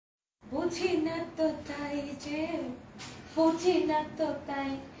বুঝি না তো তাই যে বুঝি না তো তাই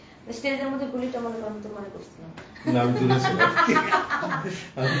স্টেজের মধ্যে গুলিটা মনে করছিলাম না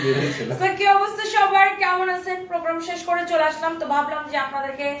আমি দূরে ছিলাম তো কি অবস্থা সবার কেমন আছেন প্রোগ্রাম শেষ করে চলে আসলাম তো ভাবলাম যে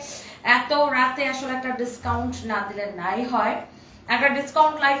আপনাদেরকে এত রাতে আসলে একটা ডিসকাউন্ট না দিলে নাই হয় একটা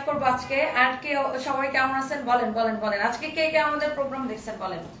ডিসকাউন্ট লাইভ করব আজকে আর কে সবাই কেমন আছেন বলেন বলেন বলেন আজকে কে কে আমাদের প্রোগ্রাম দেখছেন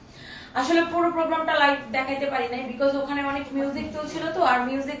বলেন আসলে পুরো প্রোগ্রামটা লাইভ দেখাইতে পারি নাই বিকজ ওখানে অনেক মিউজিক চলছিল তো আর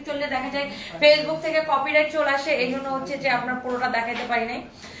মিউজিক চললে দেখা যায় ফেসবুক থেকে কপিরাইট চলে আসে এইজন্য হচ্ছে যে আপনারা পুরোটা দেখাইতে পারি নাই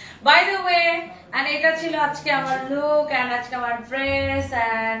বাই দ্য ওয়ে এন্ড এটা ছিল আজকে আমার লুক এন্ড আজকে আমার ড্রেস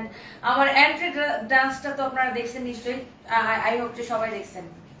এন্ড আমার এন্ট্রি ডান্সটা তো আপনারা দেখছেন নিশ্চয়ই আই হোপ যে সবাই দেখছেন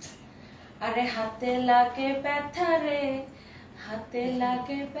আরে হাতে লাগে ব্যথা রে হাতে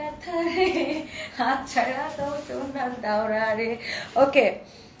লাগে ব্যথা রে হাত ছাড়া তো সোনার দাওরা রে ওকে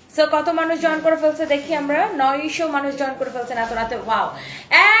সো কত মানুষ জয়েন করে ফেলছে দেখি আমরা 900 মানুষ জয়েন করে ফেলছেন এত রাতে ওয়াও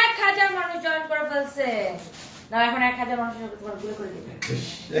 1000 মানুষ জয়েন করে ফেলছে না এখন 1000 মানুষ গুলো করে দিবেন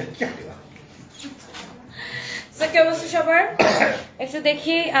সো কে বসে সবার একটু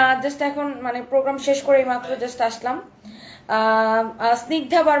দেখি জাস্ট এখন মানে প্রোগ্রাম শেষ করেই মাত্র জাস্ট আসলাম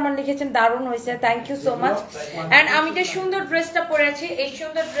স্নিগ্ধা বর্মন লিখেছেন দারুণ হয়েছে thank you so much and আমি যে সুন্দর ড্রেসটা পরেছি এই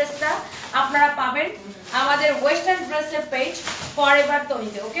সুন্দর ড্রেসটা আপনারা পাবেন আমাদের ওয়েস্টার্ন ড্রেসের পেজ ফরএভার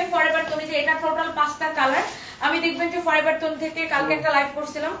তনিতে ওকে ফরএভার তনিতে এটা টোটাল 5টা কালার আমি দেখবেন যে ফরএভার তনি থেকে কালকে একটা লাইভ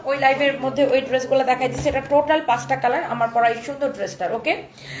করছিলাম ওই লাইভের মধ্যে ওই ড্রেসগুলো দেখাই দিচ্ছি এটা টোটাল 5টা কালার আমার পরা এই সুন্দর ড্রেসটার ওকে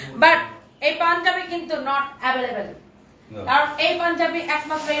বাট এই পাঞ্জাবি কিন্তু নট অ্যাভেলেবেল কারণ এই পাঞ্জাবি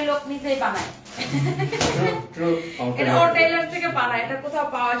একমাত্র এই লোক নিজেই বানায় এটা ও টেইলার থেকে বানায় এটা কোথাও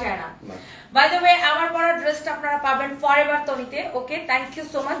পাওয়া যায় না বাই দ্য ওয়ে আমার পরা ড্রেসটা আপনারা পাবেন forever তনিতে okay thank you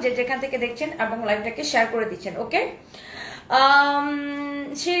so much যে যেখান থেকে দেখছেন এবং লাইভটাকে শেয়ার করে দিচ্ছেন ওকে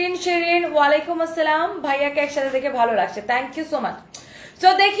শিরিন ওয়ালাইকুম আসসালাম ভাইয়াকে একসাথে দেখে ভালো লাগছে thank you so much so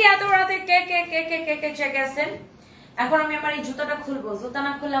দেখি এত রাতে কে কে কে কে কে কে চেক আছেন এখন আমি আমার এই জুতাটা খুলবো জুতা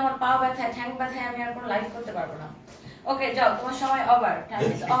না খুললে আমার পা ব্যথায় ঠ্যাং ব্যথায় আমি আর কোনো লাইভ করতে পারবো না ওকে যাও তোমার সময় ওভার টাইম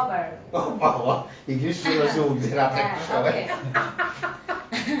ইজ ওভার ও বাবা ইংলিশ শুনছো উঠে রাতে সবাই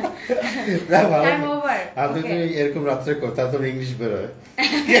না ভালো টাইম ওভার আপনি এরকম রাতে কথা তো ইংলিশ বের হয়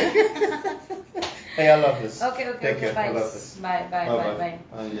Hey, I love this. Okay, bye. Bye.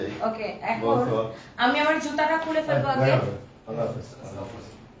 Okay, এখন আমি আমার জুতাটা খুলে ফেলবো আগে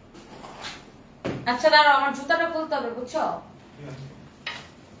আচ্ছা দাঁড়াও আমার জুতাটা খুলতে হবে বুঝছো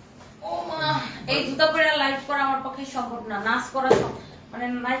ও মা এই জুতা পরে লাইভ করা আমার পক্ষে সম্ভব না নাচ করা মানে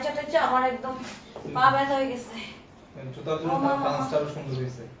নাচটা আমার একদম পা ব্যথা হয়ে গেছে জুতার জন্য পাঁচটাও সুন্দর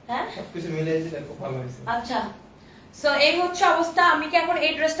হয়েছে হ্যাঁ সবকিছু মিলে এসে দেখো ভালো হয়েছে আচ্ছা সো এই হচ্ছে অবস্থা আমি কি এখন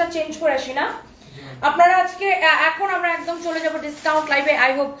এই ড্রেসটা চেঞ্জ করে আসি না আপনারা আজকে এখন আমরা একদম চলে যাব ডিসকাউন্ট লাইভে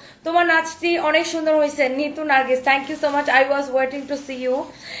আই হোপ তোমার নাচটি অনেক সুন্দর হয়েছে Nitu Nargis thank you so much I was waiting to C you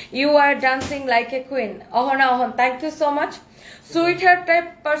you R dancing like a queen Ahana thank you so much sweet heart type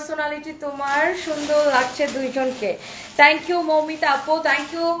personality তোমার সুন্দর লাগছে দুইজনকে থ্যাংক ইউ মৌমিতা আপু থ্যাংক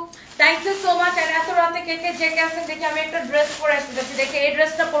ইউ সো মাচ আর এত রাতে কে কে যে গেছেন দেখি আমি একটা ড্রেস পরে আসতে যাচ্ছি দেখি এই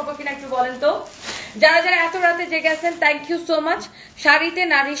ড্রেসটা পরবো কিনা একটু বলেন তো যারা যারা এত রাতে জেগে আছেন থ্যাংক ইউ সো মাচ শাড়িতে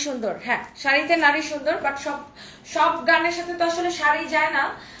নারী সুন্দর হ্যাঁ শাড়িতে নারী সুন্দর বাট সব গানের সাথে তো আসলে শাড়ি যায় না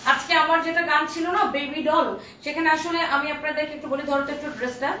আজকে আমার যেটা গান ছিল না বেবি ডল সেখানে আসলে আমি আপনাদেরকে একটু বলি ধরতে একটু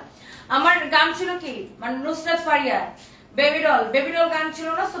ড্রেসটা আমার গান ছিল কি মানে নুসরাত ফারিয়া বেবি ডল গান ছিল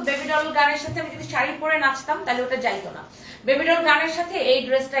না সো বেবি ডল গানের সাথে আমি যদি শাড়ি পরে নাচতাম তাহলে ওটা যাইতো না বেবি ডল গানের সাথে এই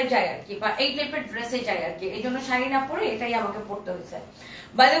ড্রেসটাই যায় আর কি বা এই টাইপের ড্রেসই যায় আর কি এই জন্য শাড়ি না পরে এটাই আমাকে পরতে হয়েছে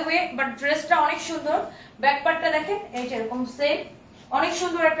বাই দ্য ওয়ে বাট ড্রেসটা অনেক সুন্দর ব্যাক পার্টটা দেখেন এই যে এরকম সেম অনেক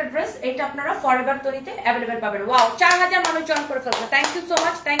সুন্দর একটা ড্রেস এটা আপনারা ফরএভার তনিতে अवेलेबल পাবেন ওয়াও 4000 মানুষ জয়েন করে ফেলছে thank you so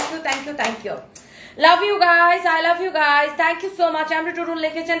much thank you love you guys I love you guys thank you so much আমি টুরুন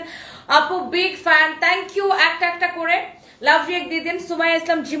লিখেছেন আপু বিগ ফ্যান থ্যাংক ইউ একটা করে লাভ রিয়েক্ট দিয়ে দিন সুমাইয়া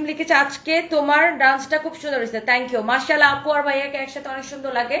ইসলাম জিম লিখেছে আজকে তোমার ডান্সটা খুব সুন্দর হয়েছে থ্যাংক ইউ মাশাআল্লাহ আপু আর ভাইয়াকে একসাথে অনেক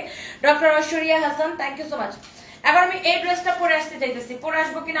সুন্দর লাগে doctor Aishwarya Hasan thank you so much এবার আমি এই ড্রেসটা পরে আসতে চাইতেছি পরে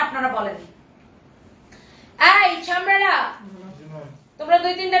আসবো কিনা আপনারা বলেন এই ছামড়ারা তোমরা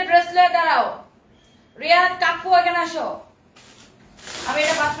 2-3টা ড্রেস লয়ে দাঁড়াও রিয়াদ কাকু এখানে আসো আমি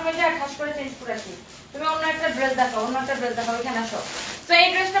এটা বাথরুমে যাই খাস করে চেঞ্জ করে আসি তুমি অন্য একটা ড্রেস দেখাও এখানে আসো তো এই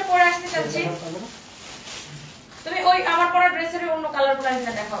ড্রেসটা পরে আসতে চাচ্ছি তুমি ওই আমার পরা ড্রেসের অন্য কালারগুলো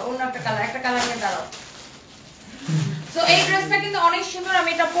এনে দেখাও অন্য একটা কালার নিয়ে দাঁড়াও সো এই ড্রেসটা কিন্তু অনেক সুন্দর আমি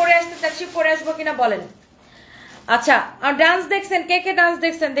এটা পরে আসতে চাচ্ছি পরে আসবো কিনা বলেন আচ্ছা আর ডান্স দেখছেন কে কে ডান্স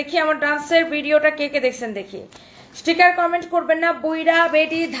দেখছেন দেখি আমার ডান্সের ভিডিওটা কে কে দেখছেন দেখি স্টিকার কমেন্ট করবেন না। বুইরা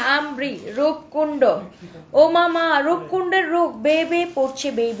বেডি ধামরি রূপকুণ্ড, ও মামা রূপকুণ্ডের রূপ বেবে পড়ছে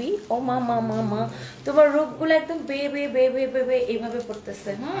বেবি, ও মামা মামা তোমার রূপগুলো একদম বেবে বেবে বেবে এইভাবে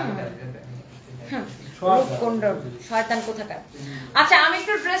পড়তেছে। রূপকুণ্ড শয়তান কোথাকার। আচ্ছা আমি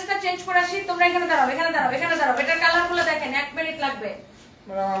একটু ড্রেসটা চেঞ্জ করে আসি, তোমরা এখানে দাঁড়াও, এখানে দাঁড়াও, এখানে দাঁড়াও। এটার কালারগুলো দেখেন, 1 মিনিট লাগবে।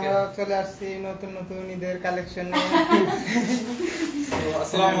 আমরা চলে আসছি নতুন নতুন ঈদের কালেকশন নিয়ে।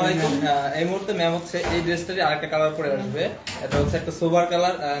 আসসালামু আলাইকুম। এই মুহূর্তে ম্যাম হচ্ছে এই ড্রেসটারই আরেকটা কালার পরে আসবে। এটা হচ্ছে একটা সোবার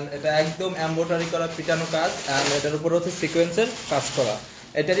কালার এন্ড এটা একদম এমব্রয়ডারি করা পিটানো কাজ এন্ড এটার উপর হচ্ছে সিকোয়েন্সের কাজ করা।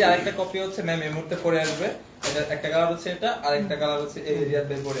 এটারই আরেকটা কপি হচ্ছে ম্যাম এই মুহূর্তে পরে আসবে। এটা একটা কালার হচ্ছে এটা, আরেকটা কালার হচ্ছে এই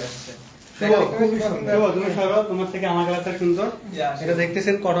এরিয়াতে পরে আসছে। তোমার থেকে আমার কালারটা সুন্দর। এটা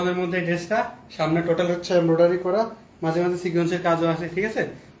দেখতেছেন কটনের মধ্যে ড্রেসটা, সামনে টোটাল হচ্ছে এমব্রয়ডারি করা, মাঝে মাঝে সিকোয়েন্সের কাজও আছে, ঠিক আছে?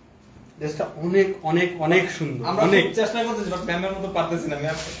 ড্রেসটা অনেক অনেক অনেক সুন্দর। আমরা অনেক চেষ্টা করতেছি বাট ম্যামের মতো পারতেছি না।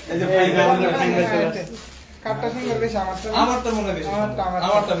 ম্যাম এই যে কাটটা সুন্দর বেশি, আমার তো মনে বেশি,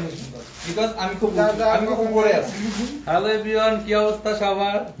 আমারটা বেশি সুন্দর বিকজ আমি খুব উপরে আছি। হ্যালো এভরিওয়ান, কি অবস্থা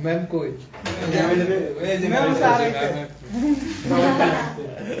সবার? ম্যাম কই? এই যে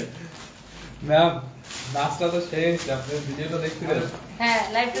ম্যাম নাচটা তো শেষ, আপনি ভিডিওটা দেখছিলেন? হ্যাঁ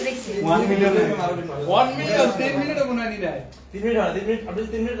লাইভটা দেখছি। 1 মিলিয়ন 3 মিনিটও মনে হয় নাই। 3 মিনিট হয়, 3 মিনিট আপনি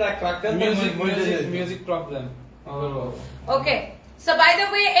 3 মিনিট রাখতেন music problem. Okay so by the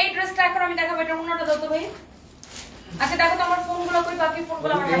way এই ড্রেসটা এখন আমি দেখাবো। এটা অন্যটা দাও তো ভাই। আচ্ছা দেখো তো আমার ফোনগুলো কই, বাকি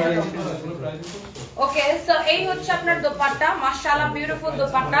ফোনগুলো আমার হাতে দাও। ওকে সো এই হচ্ছে আপনার দোপাট্টা, মাশাআল্লাহ বিউটিফুল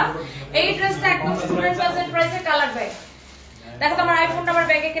দোপাট্টা। এই ড্রেসটা একদম স্টুডেন্ট বাজেট প্রাইসে কালার ব্যাগ। দেখো তো আমার আইফোনটা আমার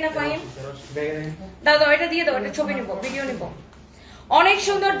ব্যাগে কিনা ফাহিম। দাও দাও, এটা দিয়ে দাও, এটা ছবি নিব, ভিডিও নিব। অনেক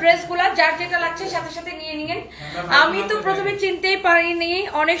সুন্দর ড্রেসগুলো, যার যেটা লাগছে সাথে সাথে নিয়ে নিন। আমি তো প্রথমে চিনতেই পারিনি,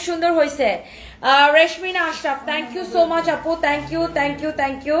 অনেক সুন্দর হয়েছে। Reshmina Ashraf, thank you so much আপু, thank you thank you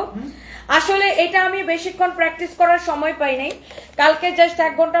thank you. আসলে এটা আমি বেশিক্ষণ প্র্যাকটিস করার সময় পাই নাই, কালকে জাস্ট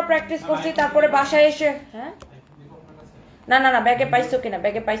 1 ঘন্টা প্র্যাকটিস করছি, তারপরে বাসায় এসে হ্যাঁ না না না ব্যাগে পাইছো কিনা,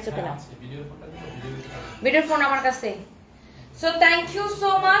 ব্যাগে পাইছো কিনা, ভিডিওর ফোন আমার কাছে। So thank you so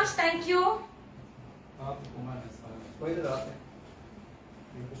much, thank you.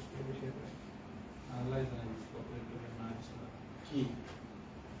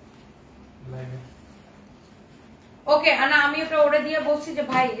 ওকে আনা, আমি ওটা ওরে দিয়ে বলছি যে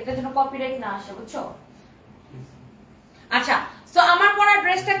ভাই এটা যেন কপিরাইট না আসে, বুঝছো? আচ্ছা সো আমার পরা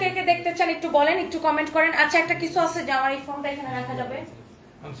ড্রেসটা কে কে দেখতে চান একটু বলেন, একটু কমেন্ট করেন। আচ্ছা একটা কিছু আছে যে আমার এই ফোনটা এখানে রাখা যাবে,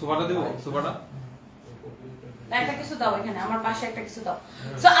 আমি সুপারটা দেব, সুপারটা একটা কিছু দাও এখানে, আমার পাশে একটা কিছু দাও।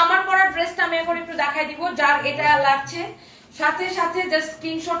 সো আমার পরা ড্রেসটা আমি এখন একটু দেখাই দিব, যার এটা লাগছে সাথে সাথে জাস্ট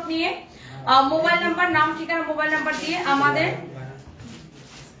স্ক্রিনশট নিয়ে মোবাইল নাম্বার, নাম ঠিকানা মোবাইল নাম্বার দিয়ে আমাদের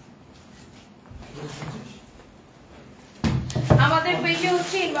পেজে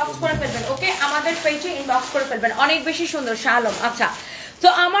হচ্ছে ইনবক্স করে ফেলবেন। ওকে আমাদের পেজে ইনবক্স করে ফেলবেন। অনেক বেশি সুন্দর শালম। আচ্ছা তো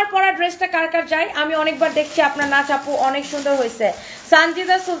আমার পরা ড্রেসটা কার কার চাই? আমি অনেকবার দেখছি আপনার নাচ আপু, অনেক সুন্দর হয়েছে।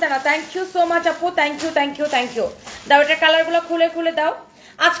 Sanjida Sultana, thank you so much আপু, thank you thank you thank you. দাও এটা কালারগুলো খুলে খুলে দাও।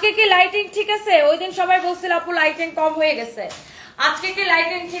 আজকে কি লাইটিং ঠিক আছে? ওই দিন সবাই বলছিল আপু লাইটিং কম হয়ে গেছে, আজকে কি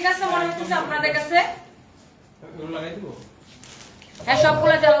লাইটিং ঠিক আছে মনে হচ্ছে আপনাদের কাছে? হ্যাঁ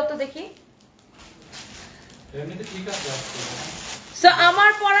সবগুলো জ্বালাও তো দেখি। সো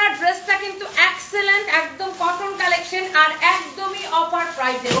আমার পরা ড্রেসটা কিন্তু এক্সেলেন্ট, একদম কটন কালেকশন আর একদমই অফার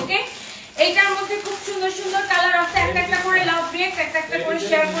প্রাইসে। ওকে এইটার মধ্যে খুব সুন্দর সুন্দর কালার আছে, একটা একটা করে লাভ রিয়েক্ট, একটা একটা করে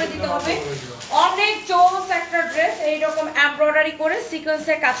শেয়ার করে দিতে হবে। অনেক জোস একটা ড্রেস, এইরকম এমব্রয়ডারি করে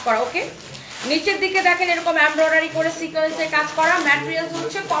সিকোয়েন্সের কাজ করা। ওকে নিচের দিকে দেখেন এরকম এমব্রয়ডারি করে সিকোয়েন্সের কাজ করা, ম্যাটেরিয়ালস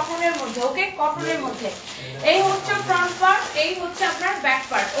হচ্ছে কটনের মধ্যে। ওকে কটনের মধ্যে। এই হচ্ছে ফ্রন্ট পার্ট, এই হচ্ছে আপনার ব্যাক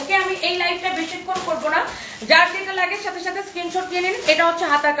পার্ট। ওকে আমি এই লাইভটা বেশিক্ষণ করব না, যার যেটা লাগে সাথে সাথে স্ক্রিনশট নিয়ে নিন। এটা হচ্ছে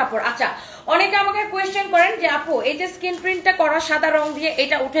হাতার কাপড়। আচ্ছা অনেকে আমাকে কোয়েশ্চেন করেন যে আপু এই যে স্ক্রিন প্রিন্টটা করা সাদা রং দিয়ে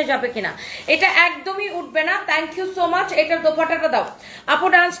এটা উঠে যাবে কিনা? এটা একদমই উঠবে না। Thank you so much. এটার দোপাট্টাটা দাও আপু,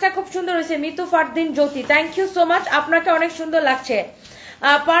 ডান্সটা খুব সুন্দর হয়েছে। মিতু ফারদিন জ্যোতি, থ্যাংক ইউ সো মাচ, আপনাকে অনেক সুন্দর লাগছে।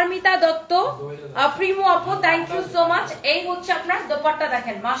 পারমিতা দত্ত, প্রিমো আপু, থ্যাংক ইউ সো মাচ। এই হচ্ছে আপনার দোপাট্টা,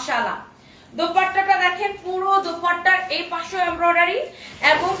 দেখেন মাশাআল্লাহ দোপাট্টাটা দেখেন, পুরো দোপাট্টার এই পাশেও এমব্রয়ডারি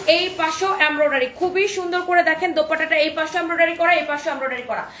এবং এই পাশেও এমব্রয়ডারি, খুবই সুন্দর করে দেখেন দোপাট্টাটা এই পাশে এমব্রয়ডারি করা, এই পাশে এমব্রয়ডারি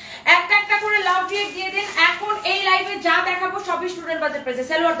করা। একটা একটা করে লাভ দিয়ে দিন। এখন এই লাইভে যা দেখাবো সবই স্টুডেন্ট বাজেট প্রাইসে।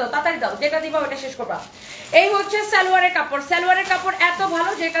 সালোয়ার দাও, তাড়াতাড়ি দাও, যেটা দিবা ওটা শেষ করবা। এই হচ্ছে সালোয়ারের কাপড়, সালোয়ারের কাপড় এত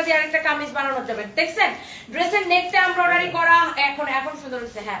ভালো যেটা দিয়ে আরেকটা কামিজ বানানো যাবে। দেখছেন ড্রেসের নেকটা এমব্রয়ডারি করা, এখন সুন্দর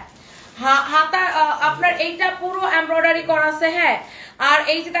হচ্ছে। হ্যাঁ হাতা আপনার এইটা পুরো এমব্রয়ডারি করা আছে। হ্যাঁ আর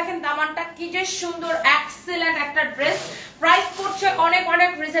এই যে দেখেন দামানটা কি যে সুন্দর, এক্সেলেন্ট একটা ড্রেস। প্রাইস পড়ছে অনেক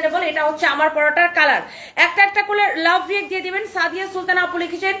অনেক রিজনেবল। এটা হচ্ছে আমার পরাটার কালার। একটা একটা করে লাভ রিয়েক্ট দিয়ে দিবেন। সাদিয়া সুলতান আপু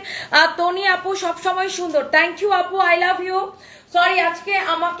লিখেছেন তনি আপু সবসময় সুন্দর। থ্যাংক ইউ আপু, আই লাভ ইউ। সরি আজকে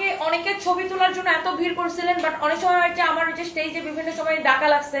আমাকে অনেকে ছবি তোলার জন্য এত ভিড় করছিলেন, বাট অনেক সময় হচ্ছে আমার যে স্টেজে বিভিন্ন সময় ডাকা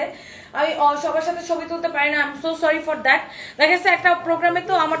লাগছে, আমি সবার সাথে ছবি তুলতে পারি না। I am so sorry for that. দেখা যাচ্ছে একটা প্রোগ্রামে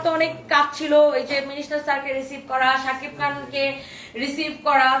তো আমার তো অনেক কাজ ছিল, এই যে মিনিস্টার স্যারকে রিসিভ করা, শাকিব খানকে রিসিভ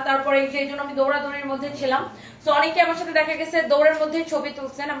করা, তারপরে এই জন্য আমি দৌড়াদৌড়ির মধ্যে ছিলাম। সো অনেকে আমার সাথে দেখা গেছে দৌড়ের মধ্যেই ছবি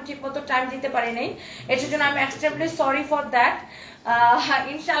তুলছেন, আমি ঠিক মতো টাইম দিতে পারি নাই, এটার জন্য আমি এক্সট্রিমলি সরি ফর দ্যাট।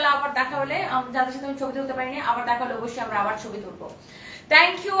 ইনশাল্লাহ আবার দেখা হলে, যাদের সাথে আমি ছবি তুলতে পারিনি, আবার দেখা হলে অবশ্যই আমরা আবার ছবি তুলবো।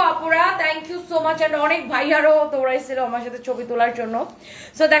 থ্যাংক ইউ আপুরা, thank you so much. And অনেক ভাইয়ারও দৌড়াইছিল আমার সাথে ছবি তোলার জন্য।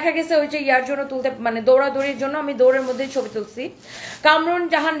 সো দেখা গেছে ওই যে ইয়ার জন্য তুলতে, মানে দৌড়াদৌড়ির জন্য আমি দৌড়ের মধ্যেই ছবি তুলছি। কামরুন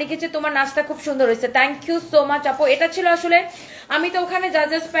জাহান লিখেছে তোমার নাচটা খুব সুন্দর হয়েছে। থ্যাংক ইউ সো মাচ আপু। এটা ছিল আসলে, আমি তো ওখানে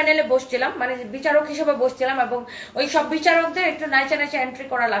জাজেস প্যানেলে বসছিলাম, মানে বিচারক হিসেবে বসছিলাম, এবং ওই সব বিচারকদের একটু নাইচা নাইচা এন্ট্রি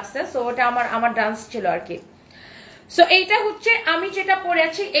করা লাগছে। সো ওটা আমার ডান্স ছিল আর কি। সো এইটা হচ্ছে আমি যেটা পরে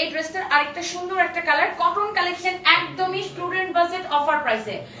আছি, এই ড্রেসটার আরেকটা সুন্দর একটা কালার, কটন কালেকশন, একদমই স্টুডেন্ট বাজেট অফার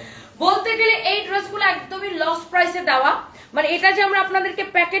প্রাইসে। বলতে গেলে এই ড্রেসগুলো একদমই লস প্রাইসে দেওয়া, মানে এটা যে আমরা আপনাদেরকে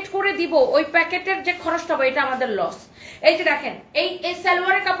প্যাকেট করে দিব, ওই প্যাকেটের যে খরচটা হবে এটা আমাদের লস। এই যে দেখেন, এই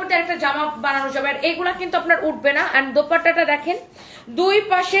সালোয়ারের কাপড় দিয়ে একটা জামা বানানো যাবে, আর এইগুলা কিন্তু আপনার উঠবে না। এন্ড দোপাট্টাটা দেখেন দুই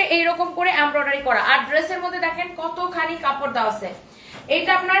পাশে এইরকম করে এমব্রয়ডারি করা, আর ড্রেসের মধ্যে দেখেন কতখানি কাপড় দেওয়া আছে।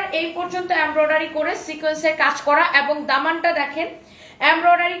 এটা আপনার এই পর্যন্ত এমব্রয়ডারি করে সিকোয়েন্সের কাজ করা, এবং দামানটা দেখেন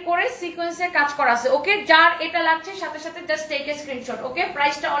এমব্রয়ডারি করে সিকোয়েন্সের কাজ করা আছে। ওকে, যার এটা লাগছে সাথে সাথে জাস্ট টেক এ স্ক্রিনশট। ওকে,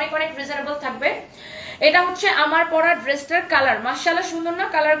 প্রাইসটা অনেক অনেক রিজনেবল থাকবে। এটা হচ্ছে আমার পরা ড্রেসটার কালার। মাশাআল্লাহ সুন্দর না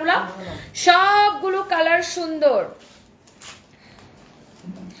কালারগুলো? সবগুলো কালার সুন্দর।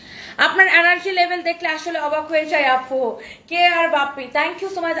 আপনার এনার্জি লেভেল দেখলে আসলে অবাক হয়ে যায় আপু। কে আর বাপি, থ্যাংক ইউ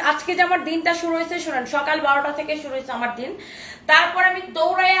সো মাচ। আজকে যে আমার দিনটা শুরু হয়েছে শুনেন, সকাল 12টা থেকে শুরু হয়েছে আমার দিন। তারপর আমি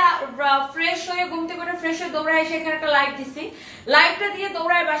দৌড়াইয়া ফ্রেশ হয়ে, ঘুম থেকে উঠে ফ্রেশ হয়ে দৌড়াই এসে এখানে একটা লাইভ দিছি। লাইভটা দিয়ে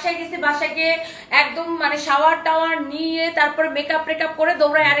দৌড়ায় বাসায় গেছি, বাসায় গিয়ে একদম মানে শাওয়ার টাওয়ার নিয়ে তারপরে মেকআপ টেকআপ করে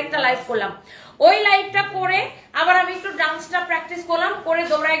দৌড়ায় আরেকটা লাইভ করলাম। ওই লাইভটা করে আবার আমি একটু ডান্সটা প্র্যাকটিস করলাম, করে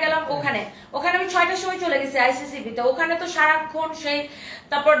দৌড়ায় গেলাম ওখানে আমি 6টার সময় চলে গেছি আইসিসিবিতে। ওখানে তো সারাক্ষণ সেই,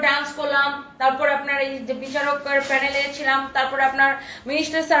 তারপর ডান্স করলাম, তারপর আপনার এই যে বিচারকের প্যানেলে ছিলাম, তারপর আপনার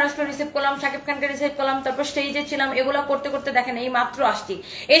মিনিস্টার স্যারকে রিসিভ করলাম, শাকিব খানকে রিসিভ করলাম, তারপর স্টেজে ছিলাম। এগুলো করতে করতে দেখেন এই মাত্র আসছি,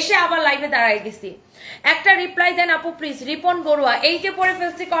 এসে আবার লাইভে দাঁড়ায় গেছি। একটা রিপ্লাই দেন আপু প্লিজ। রিপন বড়ুয়া, এই যে পরে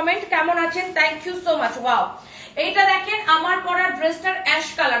ফেলছি কমেন্ট, কেমন আছেন? Thank you so much. Wow, এইটা দেখেন আমার পরা ড্রেসটার অ্যাশ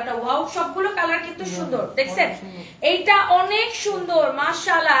কালারটা, ওয়াও সবগুলো কালার কিন্তু সুন্দর, দেখছেন? এইটা অনেক সুন্দর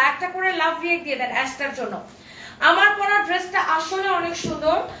মাশাআল্লাহ। একটা করে লাভ রিয়েক্ট দিয়ে দেন অ্যাশটার জন্য। আমার পরা ড্রেসটা আসলে অনেক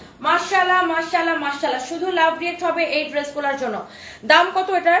সুন্দর, মাশাআল্লাহ মাশাআল্লাহ মাশাআল্লাহ। শুধু লাভ রিয়েক্ট হবে এই ড্রেসগুলোর জন্য। দাম কত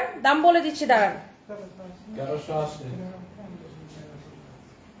এটার? দাম বলে দিচ্ছি, দাঁড়ান। 1380।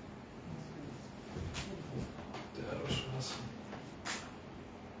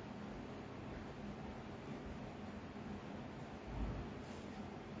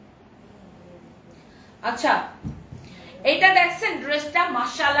 আচ্ছা, এইটা দেখছেন ড্রেসটা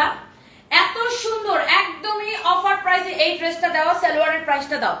মাশাআল্লাহ এত সুন্দর, একদমই অফার প্রাইসে এই ড্রেসটা দেওয়া। সালোয়ারের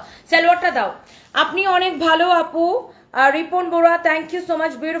প্রাইসটা দাও, সালোয়ারটা দাও। আপনি অনেক ভালো আপু। Ripon Barua, thank you so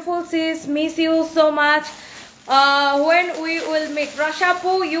much. Beautiful cis, miss you so much. when we will meet? রাশা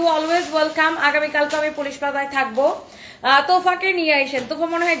আপু, ইউ অলওয়েজ ওয়েলকাম। আগামীকালকে আমি পুলিশ প্লাজায় থাকবো। তোফাকে নিয়ে আসেন, তোফা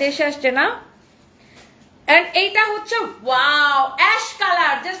মনে হয় দেশে আসছে না? এন্ড এইটা হচ্ছে ওয়াও অ্যাশ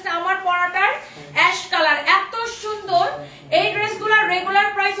কালার, জাস্ট আমার পরাটার অ্যাশ কালার, এত সুন্দর। এই ড্রেসগুলোর রেগুলার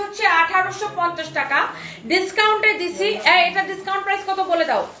প্রাইস হচ্ছে 1850 টাকা, ডিসকাউন্টে দিছি। এটা ডিসকাউন্ট প্রাইস কত বলে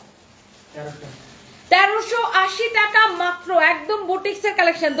দাও? 1380 টাকা মাত্র, একদম বুটিক্স এর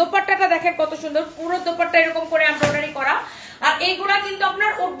কালেকশন। দোপাট্টাটা দেখেন কত সুন্দর, পুরো দোপাট্টা এরকম করে এমব্রয়ডারি করা, আর এইগুলা কিন্তু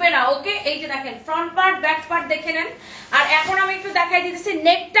আপনার উঠবে না। ওকে, এই যে দেখেন ফ্রন্ট পার্ট ব্যাক পার্ট দেখে নেন। আর এখন আমি একটু দেখাই দিতেছি,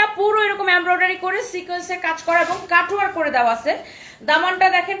 নেকটা পুরো এরকম এমব্রয়ডারি করে সিকোয়েন্সে কাজ করা এবং কাটওয়ার করে দেওয়া আছে। দামানটা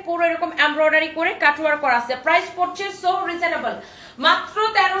দেখেন পুরো এরকম এমব্রয়ডারি করে কাটওয়ার করা আছে। প্রাইস পড়ছে সো রিজনেবল, মাত্র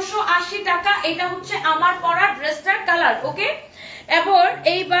 1380 টাকা। এটা হচ্ছে আমার পরা ড্রেসটার কালার। ওকে, এবার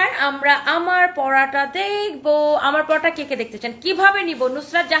এইবার আমরা আমার পরাটা দেখবো। আমার পরাটা কে কে দেখতে চান, কিভাবে নিব?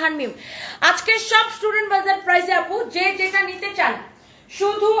 নুসরাত জাহান মিম, আজকে সব স্টুডেন্ট বাজার প্রাইসে আপু, যে যেটা নিতে চান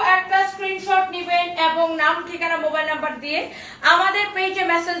শুধু একটা স্ক্রিনশট নেবেন এবং নাম ঠিকানা মোবাইল নাম্বার দিয়ে আমাদের পেজে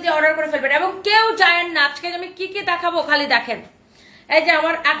মেসেজ দিয়ে অর্ডার করে ফেলবেন। এবং কেউ জানেন না আজকে আমি কি কি দেখাবো, খালি দেখেন। এই যে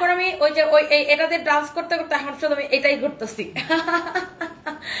আমার এখন আমি ওই যে ওই এটাতে ডান্স করতে করতে এখন শুধু আমি এটাই ঘুরতেছি।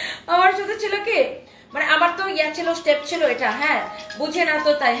 আমার শুধু ছিল কি মানে আমার তো ইয়া ছিল, স্টেপ ছিল এটা, হ্যাঁ বুঝে না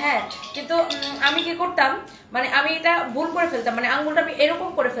তো তাই, হ্যাঁ কিন্তু আমি কি করতাম, মানে আমি এটা ভুল করে ফেলতাম, মানে আঙ্গুলটা আমি এরকম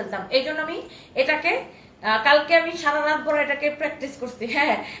করে ফেলতাম, এই জন্য আমি এটাকে কালকে আমি সারা রাত ভরে এটাকে প্র্যাকটিস করছি।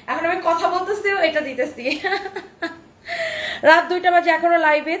 হ্যাঁ এখন আমি কথা বলতেছিও এটা দিতেছি। রাত 2টা বাজে এখনো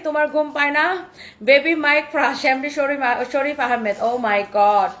লাইভে, তোমার ঘুম পায় না? Baby my crush MD Sharif Ahmed, O my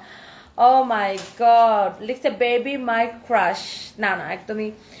god, O my god লিখছে বেবি মাই ক্রাশ। না না একদমই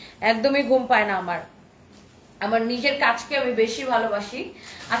একদমই ঘুম পায় না আমার, আমার নিজের কাজকে আমি বেশি ভালোবাসি।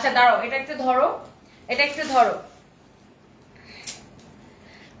 আচ্ছা দাঁড়াও, এটা একটু ধরো, এটা একটু ধরো।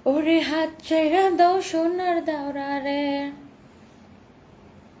 ওরে হাত চাইরা দাও সোনার দাওরা রে।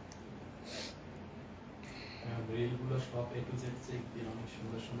 রিলগুলো সব এ টু জেড চেক দিন, অনেক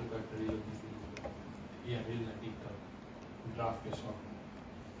সুন্দর সুন্দর কয়েকটা রিল দিয়েছি। রিল না টিকটক ড্রাফটে সব।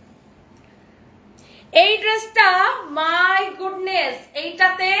 এই ড্রেসটা মাই গুডনেস,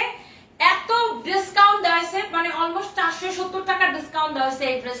 এইটাতে এত ডিসকাউন্ট দেওয়া হয়েছে, মানে অলমোস্ট 470 টাকা ডিসকাউন্ট দেওয়া হয়েছে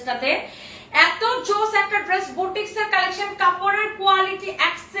এই ড্রেসটাতে। এত জোস একটা ড্রেস, বুটিক্স এর কালেকশন, কাপড়ের কোয়ালিটি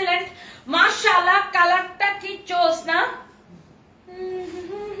এক্সেলেন্ট মাশাআল্লাহ। কালারটা কি জোস না,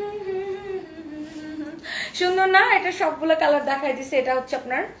 সুন্দর না? এটা সবগুলো কালার দেখাই দিছে, এটা হচ্ছে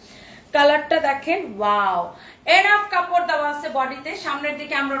আপনার কালারটা দেখেন, ওয়াও। এনাফ কাপড় দেওয়া আছে বডিতে, সামনের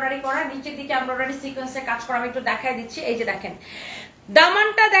দিকে এমব্রয়ডারি করা, নিচের দিকে এমব্রয়ডারি সিকোয়েন্সে কাজ করা। আমি একটু দেখাই দিচ্ছি, এই যে দেখেন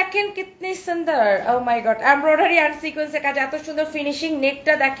দামানটা দেখেন কিতনি সুন্দর, ও মাই গড, এমব্রয়ডারি আর সিকোয়েন্সের কাজ এত সুন্দর ফিনিশিং।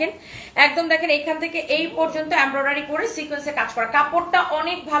 নেকটা দেখেন একদম, দেখেন এইখান থেকে এই পর্যন্ত এমব্রয়ডারি করে সিকোয়েন্সে কাজ করা। কাপড়টা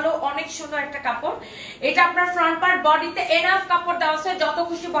অনেক ভালো, অনেক সুন্দর একটা কাপড়। এটা আপনার ফ্রন্ট পার্ট, বডিতে এনাফ কাপড় দেওয়া আছে, যত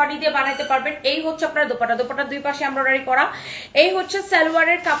খুশি বডি দিয়ে বানাইতে পারবেন। এই হচ্ছে আপনার দোপাট্টা, দোপাট্টার দুই পাশে এমব্রয়ডারি করা। এই হচ্ছে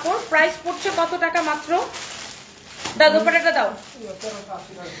সালোয়ারের কাপড়। প্রাইস পড়ছে কত টাকা? মাত্র দাও দোপাট্টাটা দাও,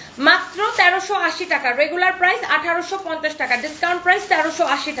 মাত্র 1380 টাকা। রেগুলার প্রাইস 1850 টাকা, ডিসকাউন্ট প্রাইস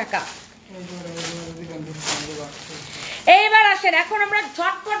 1380 টাকা। এইবার আসেন, এখন আমরা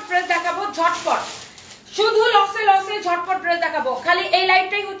ঝটপট ড্রেস দেখাবো, ঝটপট, শুধু লসে লসে ঝটপট ড্রেস দেখাবো। খালি এই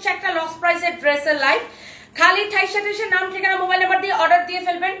লাইভটাই হচ্ছে একটা লস প্রাইসের ড্রেসের লাইভ। খালি ঠাইসা ঠাইসা নাম ঠিকানা মোবাইল নাম্বার দিয়ে অর্ডার দিয়ে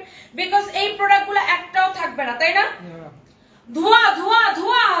ফেলবেন, বিকজ এই প্রোডাক্টগুলো একটাও থাকবে না, তাই না? ধোয়া ধোয়া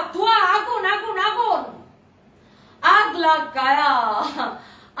ধোয়া ধোয়া, আগুন আগুন আগুন, আগ লাগ গায়া,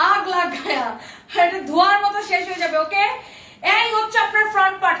 আগ লাগ গায়া, এটা ধোয়ার মতো শেষ হয়ে যাবে। ওকে, এই হচ্ছে আপনার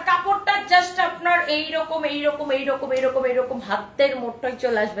ফ্রন্ট পার্ট। কাপড়টা জাস্ট আপনার এইরকম এইরকম এইরকম এইরকম এইরকম হাতের মুঠোয়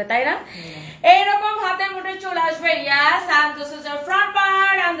চলে আসবে, তাই না? এইরকম হাতের মুঠোয় চলে আসবে। Yes, and this is your front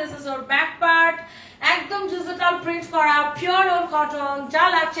part and this is your back part. একদম ডিজিটাল প্রিন্ট করা, পিওর ওন কটন। যা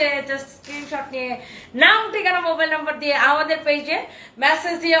লাগছে জাস্ট স্ক্রিনশট নিয়ে নাম ঠিকানা মোবাইল নাম্বার দিয়ে আমাদের পেজে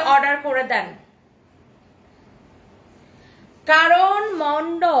মেসেজ দিয়ে অর্ডার করে দেন। কারণ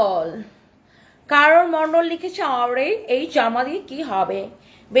মন্ডল, কারণ মন্ডল লিখেছে, আরে এই জামা দিয়ে কি হবে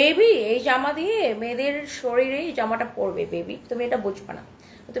বেবি, এই জামা দিয়ে মেয়েদের শরীরে এই জামাটা পরবে বেবি, তুমি এটা বুঝবে না,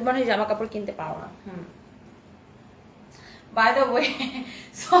 তুমি মনে হয় জামা কাপড় কিনতে পারো না। বাই দ্য ওয়ে,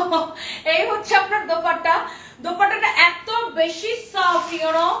 সো এই হচ্ছে আপনার দোপাট্টা। দোপাট্টাটা এত বেশি সফট,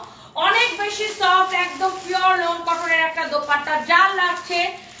 ইউনো অনেক বেশি সফট, একদম পিওর লোন কটনের একটা দোপাট্টা। যা লাগছে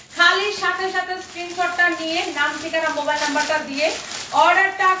খালি সাথে সাথে স্ক্রিনশটটা নিয়ে নাম ঠিকানা মোবাইল নাম্বারটা দিয়ে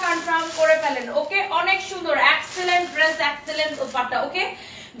অর্ডারটা কনফার্ম করে ফেলেন। ওকে, অনেক সুন্দর, এক্সেলেন্ট ড্রেস, এক্সেলেন্ট দোপাট্টা। ওকে,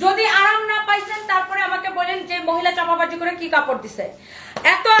 যদি আরাম না পাইছেন তারপরে আমাকে বলেন যে মহিলা চাপাবাজি করে কি কাপড় দিছে।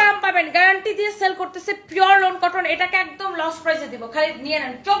 এত আরাম পাবেন, গ্যারান্টি দিয়ে সেল করতেছে, পিওর লোন কটন। এটাকে একদম লস প্রাইসে দিব, খালি নিয়ে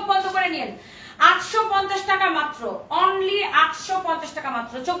নেন, চোখ বন্ধ করে নিয়েন। 850 টাকা মাত্র, অনলি 850 টাকা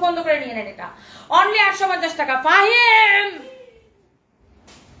মাত্র, চোখ বন্ধ করে নিয়ে নেন, এটা অনলি 850 টাকা। ফাহিম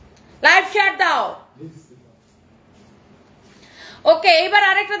লাইভ শেয়ার দাও। ওকে, এবার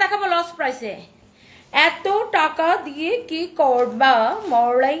আরেকটা দেখাবো লস প্রাইসে। এত টাকা দিয়ে কি করবা,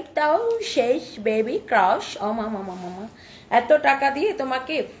 মরলাইটাও শেষ বেবি ক্রাশ। ও মামা মামা, এত টাকা দিয়ে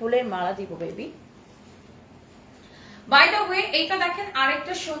তোমাকে ফুলের মালা দিব বেবি। বাই দ্য ওয়ে, এইটা দেখেন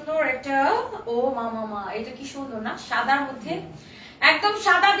আরেকটা সুন্দর, এটা ও মামা মা, এটা কি সুন্দর না, সাদার মধ্যে, একদম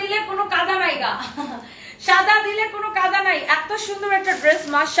সাদা দিলে কোনো কাদা নাই গা, সাদা দিলে কোনো কাদা নাই, এত সুন্দর একটা ড্রেস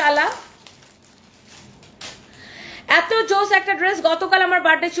মাশাআল্লাহ, এত জোস একটা ড্রেস। গতকাল আমার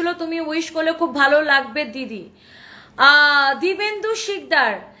বার্থডে ছিল, তুমি উইশ করলে খুব ভালো লাগবে দিদি। দিবেন্দু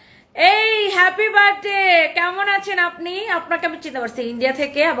শিকদার, এই হ্যাপি বার্থডে, কেমন আছেন আপনি? আপনাকে আমি চিনতে পারছি ইন্ডিয়া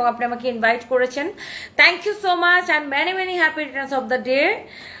থেকে, এবং আপনি আমাকে ইনভাইট করেছেন, thank you so much and many many happy Returns of the day,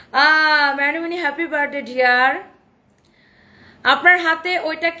 many many happy birthday dear. আপনার হাতে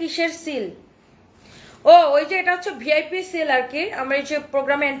ওইটা কিসের সিল? ও ওই যে এটা হচ্ছে ভিআইপি সিল আর কি, আমরা এই যে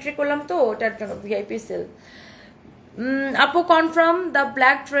প্রোগ্রামে এন্ট্রি করলাম তো ওটার জন্য ভিআইপি সিল। আপু confirm the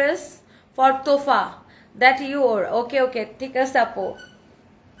black dress for Tofa that your. ওকে ওকে, ঠিক আছে আপু,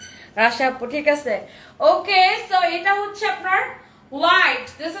 রাশা আপু ঠিক আছে ওকে সো এটা হচ্ছে আপনার white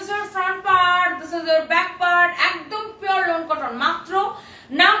this is your front part this is your back part একদম পিওর লোন কটন মাত্র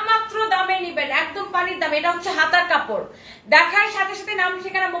নামমাত্র দামে নিবেন একদম পানির দাম এটা হচ্ছে হাতার কাপড় দেখার সাথে সাথে নাম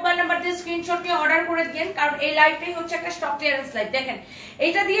ঠিকানা মোবাইল নাম্বার দিয়ে স্ক্রিনশট নিয়ে অর্ডার করে দিন কারণ এই লাইভটাই হচ্ছে একটা স্টক ক্লিয়ারেন্স লাইভ দেখেন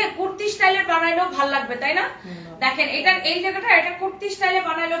এটা দিয়ে কুর্তি স্টাইলের বানাইলেও ভালো লাগবে তাই না দেখেন এটা এই জায়গাটা এটা কুর্তি স্টাইলে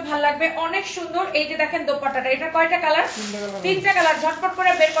বানাইলেও ভালো লাগবে অনেক সুন্দর এই যে দেখেন দোপাট্টাটা এটা কয়টা কালার তিনটা কালার ঝটপট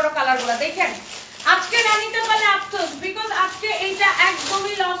করে বের করো কালারগুলো দেখেন আজকে না নিতে পারলে আফসোস বিকজ আজকে এইটা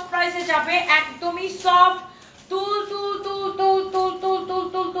একদমই লস প্রাইসে যাবে একদমই সফট তুল তুল তুল তুল তুল তুল তুল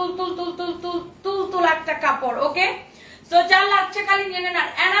তুল তুল তুল তুল তুল তুল তুল তুল একটা কাপড় ওকে সো যার লাগছে খালি নিয়ে নেন আর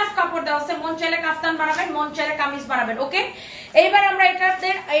এনাফ কাপড় দেওয়া আছে মন চাইলে কাফতান বানাবেন মন চাইলে কামিজ বানাবেন ওকে এইবার আমরা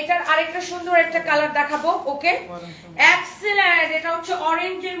এটার আরেকটা সুন্দর একটা কালার দেখাবো ওকে এক্সেলেন্ট এটা হচ্ছে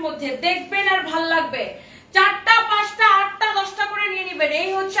অরেঞ্জের মধ্যে দেখবেন আর ভাল লাগবে 4টা 5টা 8টা 10টা করে নিয়ে নেবেন এই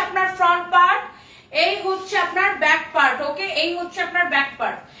হচ্ছে আপনার ফ্রন্ট পার্ট এই হচ্ছে আপনার ব্যাক পার্ট ওকে এই হচ্ছে আপনার ব্যাক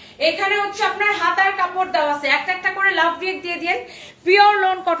পার্ট এখানে হচ্ছে আপনার হাতার কাপড় দেওয়া আছে একটা একটা করে লাভ রেক দিয়ে দেন পিওর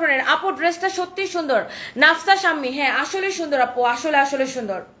লোন কটনের আপু ড্রেসটা সত্যি সুন্দর নাফসা শাম্মী হ্যাঁ আসলে সুন্দর আপু আসলে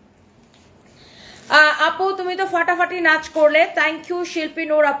সুন্দর আপু তুমি তো ফাটাফাটি নাচ করলে থ্যাংক ইউ শিল্পী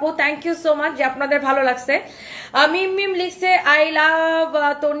নূর আপু থ্যাংক ইউ সো মাচ যে আপনাদের ভালো লাগছে মিম মিম লিখছে আই লাভ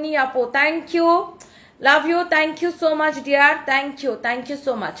তন্নি আপু thank you love you thank you so much dear thank you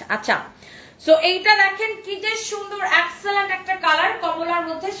so much আচ্ছা সো এইটা দেখেন কি যে সুন্দর এক্সেলেন্ট একটা কালার কমলার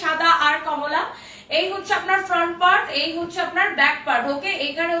মধ্যে সাদা আর কমলা এই হচ্ছে আপনার ফ্রন্ট পার্ট এই হচ্ছে আপনার ব্যাক পার্ট ওকে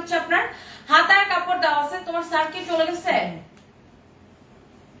এখানে হচ্ছে আপনার হাতার কাপড় দেওয়া আছে তোমার স্যার কি চলে গেছে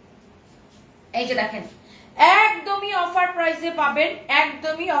এই যে দেখেন একদমই অফার প্রাইসে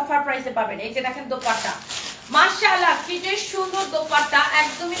পাবেন এই যে দেখেন দোপাট্টা মাশাআল্লাহ কি যে সুন্দর দোপাট্টা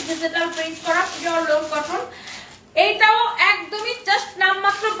একদমই ডিজিটাল প্রিন্ট করা পিওর লোন কটন এইটাও একদমই জাস্ট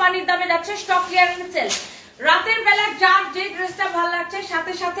নামমাত্র পানির দামে যাচ্ছে স্টক ক্লিয়ারেন্স সেল রাতের বেলা যার যে ড্রেসটা ভালো লাগছে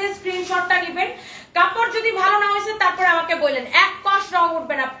সাথে সাথে স্ক্রিনশটটা নেবেন কাপড় যদি ভালো না হয়েছে তারপর আমাকে বললেন এক কস রং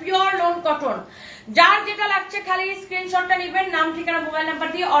উঠবে না পিওর লোন কটন যার যেটা লাগছে খালি স্ক্রিনশটটা নেবেন নাম ঠিকানা মোবাইল নাম্বার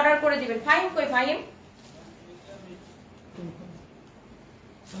দিয়ে অর্ডার করে দিবেন ফাহিম কই ফাহিম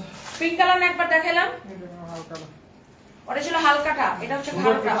পিঙ্ক কালার না একবার দেখালাম ওটা ছিল হালকাটা এটা হচ্ছে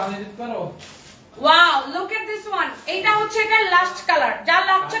ভালোটা wow look at this one এইটা হচ্ছে এটা লাস্ট কালার যা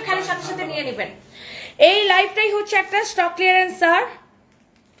লাগছে খালি সাথে সাথে নিয়ে নেবেন এই লাইফটাই হচ্ছে একটা স্টক ক্লিয়ারেন্স স্যার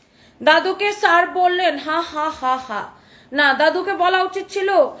দাদুকে স্যার বললেন হা না দাদুকে বলা উচিত ছিল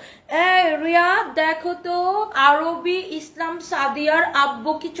রিয়া দেখো তো আরবি ইসলাম সাদিয়ার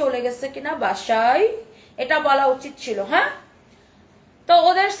আব্বু কি চলে গেছে কিনা বাসায় এটা বলা উচিত ছিল হ্যাঁ তো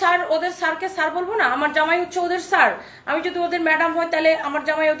ওদের স্যারকে স্যার বলবো না আমার জামাই হচ্ছে ওদের স্যার আমি যদি ওদের ম্যাডাম হই তাহলে আমার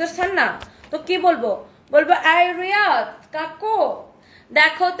জামাই ওদের স্যার না তো কি বলবো এই রিয়াদ কাকু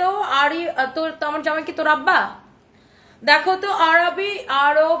দেখো তো তোর আমার জামাই কি তোর আব্বা দেখো তো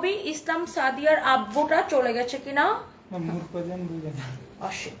আরবি ইসলাম সাদিয়ার আব্বুটা চলে গেছে কিনা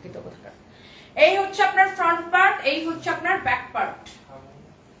অশিক্ষিত কথাটা এই হচ্ছে আপনার ফ্রন্ট পার্ট এই হচ্ছে আপনার ব্যাক পার্ট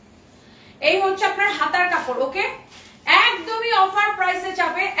এই হচ্ছে আপনার হাতার কাপড় ওকে একদমই অফার প্রাইসে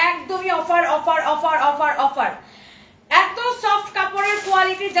যাবে একদমই অফার এত সফট কাপড়ের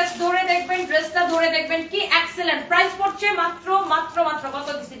কোয়ালিটি জাস্ট ধরে দেখবেন ড্রেসটা ধরে দেখবেন কি এক্সেলেন্ট প্রাইস পড়ছে মাত্র কত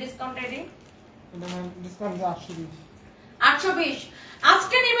দিছি ডিসকাউন্ট রেটিং ডিসকাউন্ট 820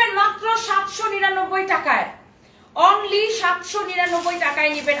 আজকে নেবেন মাত্র 799 টাকায় অনলি 799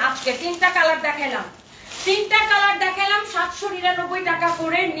 টাকায় নেবেন আজকে তিনটা কালার দেখাইলাম 799 টাকা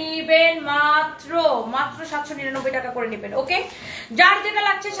করে নিবেন মাত্র 799 টাকা করে নেবেন ওকে যার যেটা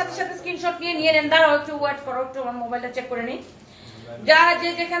লাগছে সাথে সাথে স্ক্রিনশট নিয়ে নেন দাঁড়াও একটু ওয়েট করো একটু আমার মোবাইলটা চেক করে নিই যারা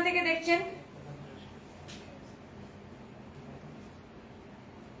যেখান থেকে দেখছেন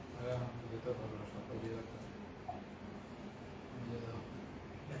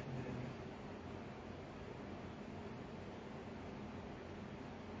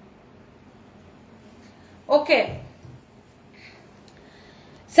ওকে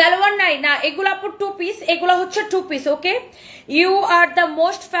সালোয়ার নাই না এগুলো আপু টু পিস এগুলো হচ্ছে two piece okay you are the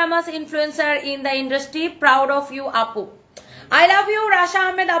most famous influencer in the industry proud of you আপু আই লাভ ইউ রাশা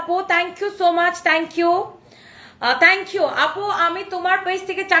আহমেদ আপু thank you so much thank you আপু আমি তোমার পেজ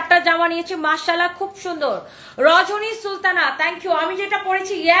থেকে 4টা জামা নিয়েছি মাশাআল্লাহ খুব সুন্দর রজনী সুলতানা থ্যাংক ইউ আমি যেটা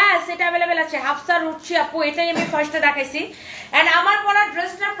পরেছি ইয়েস এটা अवेलेबल আছে হাফসা রুচি আপু এটাই আমি ফার্স্টে দেখাইছি এন্ড আমার পরা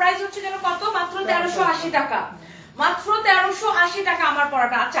ড্রেসটার প্রাইস হচ্ছে যেন কত মাত্র 1380 টাকা মাত্র 1380 টাকা আমার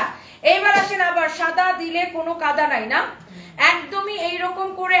পরাটা আচ্ছা এইবার আসেন আবার সাদা দিলে কোনো কাদা নাই না একদমই এইরকম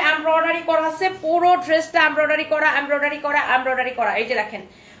করে এমব্রয়ডারি করা আছে পুরো ড্রেসটা এমব্রয়ডারি করা এই যে দেখেন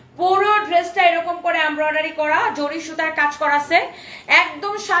পুরো ড্রেসটা এরকম করে এমব্রয়ডারি করা, জরি সুতার কাজ করা আছে,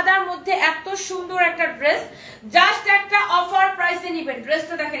 একদম সাদার মধ্যে এত সুন্দর একটা ড্রেস। জাস্ট একটা অফার প্রাইসে নিবেন।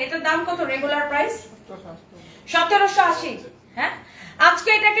 ড্রেসটা দেখেন, এটার দাম কত? Regular price 1780। হ্যাঁ, আজকে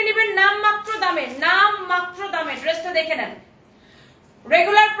এটাকে নিবেন নাম মাত্র দামে। ড্রেসটা দেখে নেন,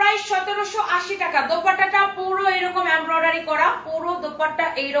 রেগুলার প্রাইস 1780 টাকা। দোপাট্টাটা পুরো এরকম এমব্রয়ডারি করা, পুরো দোপাট্টা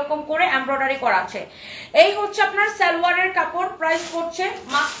এইরকম করে এমব্রয়ডারি করা আছে। এই হচ্ছে আপনার সালোয়ারের কাপড়। প্রাইস পড়ছে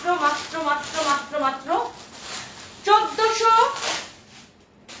মাত্র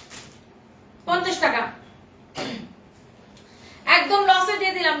 1450 টাকা। একদম লসে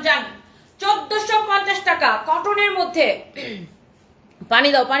দিয়ে দিলাম, জান 1450 টাকা কটনের মধ্যে। পানি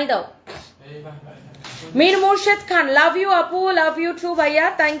দাও। मीर मुर्शिद Khan, love you Appu, love you to भैया,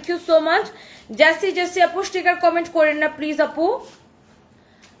 थैंक यू सो मच। जैसी अपू स्टिकर कमेंट करें ना प्लिज अपू।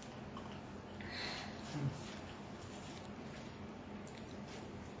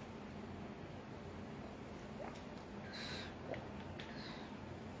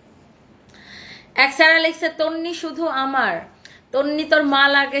 এক সারা লিখছে তন্নি শুধু আমার, তন্নি তোর মা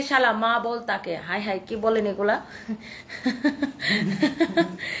লাগে শালা, মা বল তাকে। হাই হাই, কি বলেন এগুলা?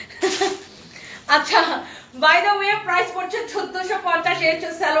 আচ্ছা, বাই দ্য ওয়ে প্রাইস পড়ছে 1450। এই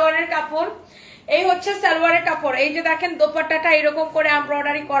হচ্ছে সালোয়ারের কাপড়, এই যে দেখেন দোপাট্টাটা এরকম করে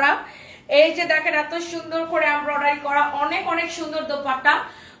এমব্রয়ডারি করা, এই যে দেখেন এত সুন্দর করে এমব্রয়ডারি করা, অনেক সুন্দর দোপাট্টা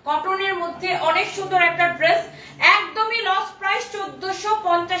কটনের মধ্যে, অনেক সুন্দর একটা ড্রেস। একদমই লস প্রাইস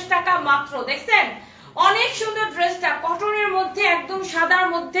 1450 টাকা মাত্র। দেখছেন অনেক সুন্দর ড্রেসটা কটনের মধ্যে, একদম সাদার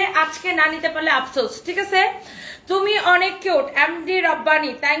মধ্যে। আজকে না নিতে পারলে আফসোস, ঠিক আছে? তুমি অনেক cute MD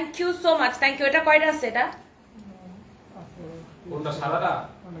Rabbani, thank you so much, thank you. এটা কয়টা আছে? এটা কোনটা? সাদাটা?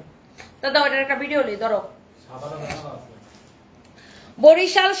 দাদা ওটার একটা ভিডিও লই, ধরো। সাদাটা আছে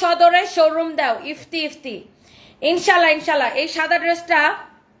বরিশাল সদরে শোরুম দাও, ইফতি। ইনশাআল্লাহ। এই সাদা ড্রেসটা,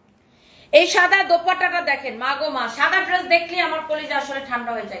 এই সাদা দোপাট্টাটা দেখেন, মা গো মা, সাদা ড্রেস দেখলে আমার কলিজা আসলে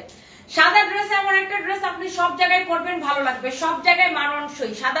ঠান্ডা হয়ে যায়। সাদা ড্রেস এমন একটা ড্রেস আপনি সব জায়গায় পরবেন, ভালো লাগবে, সব জায়গায়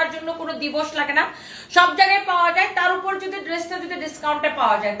মানানসই। সাদার জন্য কোনো দিবস লাগে না, সব জায়গায় পাওয়া যায়। তার উপর যদি ড্রেসটা ডিসকাউন্টে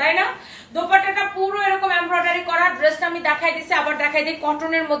পাওয়া যায়, তাই না? দোপাট্টাটা পুরো এরকম এমব্রয়ডারি করা। ড্রেসটা আমি দেখাই দিচ্ছি, আবার দেখাই দিই।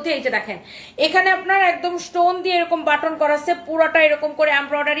 কটনের মধ্যে এই যে দেখেন, এখানে আপনার একদম স্টোন দিয়ে এরকম বাটন করা আছে, পুরোটা এরকম করে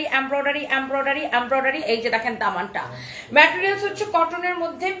এমব্রয়ডারি। এই যে দেখেন দামানটা, ম্যাটেরিয়ালস হচ্ছে কটনের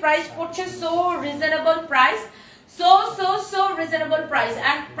মধ্যে। প্রাইস পড়ছে so reasonable price, so reasonable price,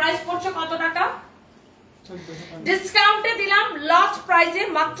 and price পড়ছে কত টাকা? ডিসকাউন্টে দিলাম লট প্রাইসে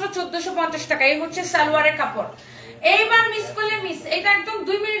মাত্র 1450 টাকা। এই হচ্ছে সালোয়ারের কাপড়। এইবার মিস করলে মিস, এটা একদম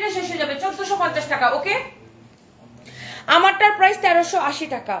 2 মিনিটে শেষ হয়ে যাবে। 1450 টাকা, ওকে? আমারটার প্রাইস 1380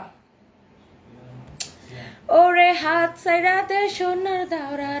 টাকা। ওরে হাত সাইরাতে সোনার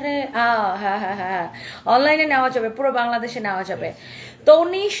দাওরা রে। হ্যাঁ, অনলাইনে নেওয়া যাবে, পুরো বাংলাদেশে নেওয়া যাবে।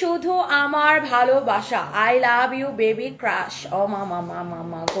 তনি শুধু আমার ভালোবাসা, I love you baby crush. ও মা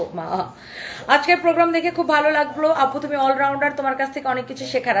গো মা, আজকের প্রোগ্রাম দেখে খুব ভালো লাগলো আপু, তুমি অলরাউন্ডার, তোমার কাছ থেকে অনেক কিছু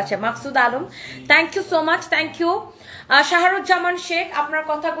শেখার আছে। Maksud Alam, thank you so much, thank you. Shahruzzaman Sheikh, আপনার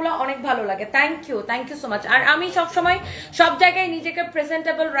কথাগুলো অনেক ভালো লাগে, থ্যাংক ইউ সো মাচ। আর আমি সবসময় সব জায়গায় নিজেকে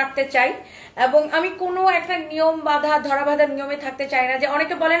প্রেজেন্টেবল রাখতে চাই, এবং আমি কোনো একটা নিয়ম বাঁধা ধরা বাঁধার নিয়মে থাকতে চাই না। যে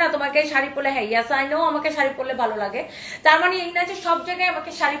অনেকে বলে না তোমাকে শাড়ি পরলে, হ্যাঁ ইয়াস আই নো আমাকে শাড়ি পরলে ভালো লাগে, তার মানে এই না যে সব জায়গায়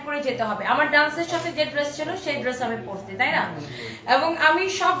আমাকে শাড়ি পরে যেতে হবে। আমার ডান্সের সাথে যে ড্রেস ছিল সেই ড্রেস আমি পরছি, তাই না? এবং আমি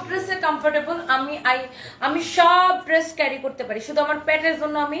সব ড্রেসে কমফোর্টেবল, আমি সব ড্রেস ক্যারি করতে পারি। শুধু আমার পেটের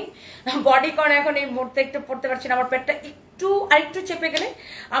জন্য আমি বডি কর্ন এখন এই মুহূর্তে একটু পরতে পারছি না। আমার পেটটা আরেকটু চেপে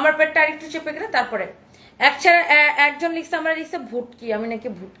গেলে, তারপরে একজন লিখছে, আমরা লিখছে ভুটকি, আমি নাকি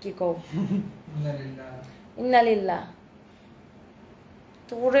ভুটকি কও। ইন্নালিল্লাহ,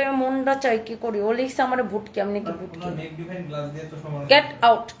 তোরে মনটা চাই কি করি। ও লিখছে আমার ভুটকি, আমি নাকি ভুটকি। Get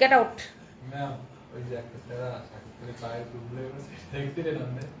out.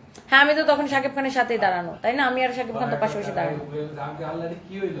 হ্যাঁ, আমি তো তখন শাকিব খানের সাথেই দাঁড়ানো, তাই না? আমি আর শাকিব খান তো পাশাপাশি দাঁড়ানো।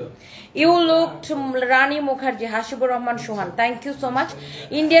 You looked Rani Mukherjee, Hasibur Rahman Sohan, thank you so much.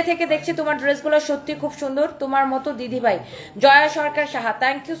 India থেকে দেখছি, তোমার ড্রেসগুলো সত্যি খুব সুন্দর, তোমার মতো দিদি ভাই। জয়া সরকার Saha,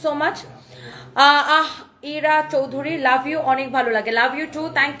 thank you so much. Ira Chowdhury, love you, অনেক ভালো লাগে, love you two,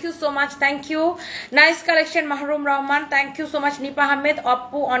 thank you so much, thank you. Nice collection, মাহরুম Rahman, thank you so much. Nipa Ahmed,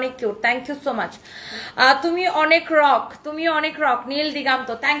 Appu অনেক cute, thank you so much. তুমি অনেক rock, Neil Diganta,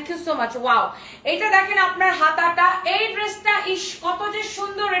 thank you so much. Wow, এটা দেখেন আপনার হাতাটা, এই ড্রেসটা ইস কত যে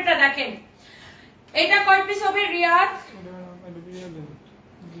সুন্দর। এটা দেখেন, এটা কয় পিস হবে রিয়াদ?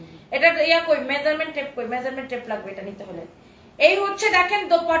 এটা ইয়া কই, মেজারমেন্ট টেপ লাগবে এটা নিতে হলে। এই হচ্ছে দেখেন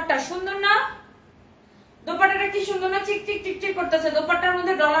দোপাট্টা, সুন্দর না? দোপাট্টাটা কি সুন্দর না? চিক চিক করতেছে। দোপাট্টার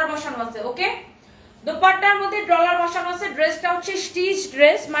মধ্যে ডলার বসানো আছে, ওকে? দোপাট্টার মধ্যে ডলার বসানো আছে, ড্রেসটা হচ্ছে স্টিচ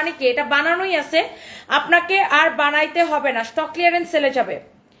ড্রেস, মানে কি এটা বানানোই আছে, আপনাকে আর বানাইতে হবে না, স্টক ক্লিয়ারেন্স সেলে যাবে,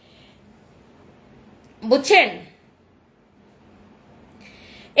 বুঝছেন?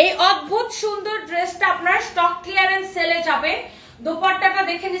 এই অদ্ভুত সুন্দর ড্রেসটা আপনার স্টক ক্লিয়ারেন্স সেলে যাবে। দোপাট্টাটা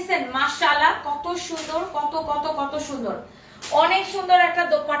দেখে নিছেন, মাশাআল্লাহ কত সুন্দর, কত কত কত সুন্দর, অনেক সুন্দর একটা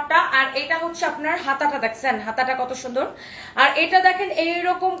দোপাট্টা। আর এটা হচ্ছে আপনার হাতাটা, দেখছেন হাতাটা কত সুন্দর। আর এটা দেখেন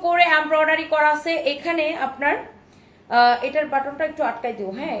এইরকম করে এমব্রয়ডারি করা আছে এখানে আপনার। এটার বাটনটা একটু আটকাই দিও,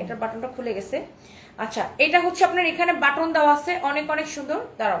 হ্যাঁ এটার বাটনটা খুলে গেছে। আচ্ছা, এটা হচ্ছে আপনার এখানে বাটন দেওয়া আছে, অনেক অনেক সুন্দর,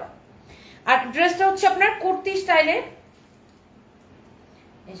 দাঁড়াও। আর ড্রেসটা হচ্ছে আপনার কুর্তি স্টাইলে,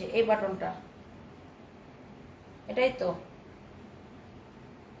 এই যে এই বাটনটা, এটাই তো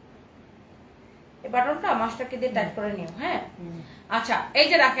এই বাটনটা মাস্টারকে দিয়ে টাইট করে নিও, হ্যাঁ। আচ্ছা, এই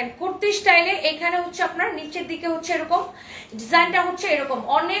যে দেখেন কুর্তি স্টাইলে, এখানে হচ্ছে আপনার নিচের দিকে হচ্ছে এরকম ডিজাইনটা হচ্ছে এরকম,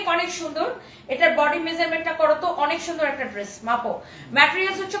 অনেক অনেক সুন্দর। এটার বডি মেজারমেন্টটা করো তো, অনেক সুন্দর একটা ড্রেস। মাপো,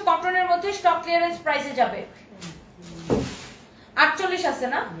 ম্যাটেরিয়ালস হচ্ছে কটনের মধ্যে, স্টক ক্লিয়ারেন্স প্রাইসে যাবে। 48 আছে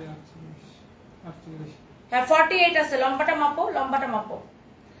না? হ্যাঁ 48 আছে, লম্বাটা মাপো, লম্বাটা মাপো।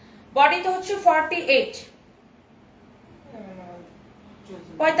 বডি তো হচ্ছে 48,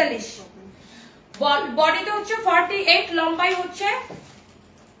 45, বডিতে হচ্ছে 48, লম্বাই হচ্ছে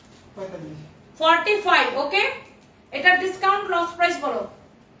 45। ওকে, এটা ডিসকাউন্ট লস প্রাইস বলো।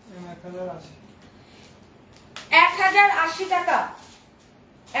 1080 টাকা,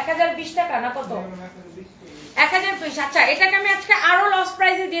 1020 টাকা না কত? 1020। আচ্ছা, এটাকে আমি আজকে আরো লস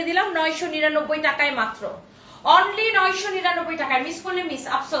প্রাইসে দিয়ে দিলাম 999 টাকায় মাত্র, অনলি 999 টাকায়। মিস করলে মিস,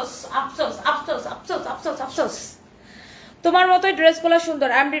 আফসোস আফসোস আফসোস আফসোস আফসোস আফসোস। তোমার মতোই ড্রেসগুলো সুন্দর,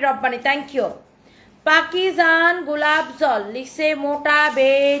 এমডি রব্বানি, থ্যাংক ইউ। পাকিজান গোলাপ জল লিখছে মোটা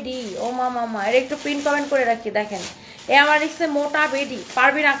বেডি, ও মামা এর একটু পিন কমেন্ট করে রাখি, দেখেন এ আমার লিখছে মোটা বেডি।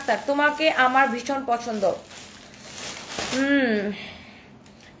 পারবিন আক্তার, তোমাকে আমার ভীষণ পছন্দ।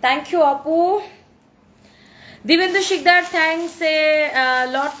 থ্যাংক ইউ আপু। দিবেন্দু শিকদার, থ্যাংকস এ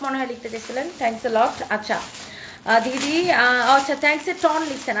লট মনে হয় লিখতে চেয়েছিলেন, থ্যাংকস এ লট। আচ্ছা দিদি, আচ্ছা থ্যাংকস এ টন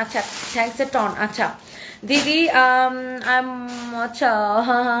লিখছেন, আচ্ছা থ্যাংকস এ টন। আচ্ছা দিদি, আচ্ছা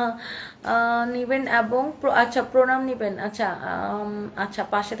নিবেন এবং আচ্ছা প্রণাম নিবেন, আচ্ছা আচ্ছা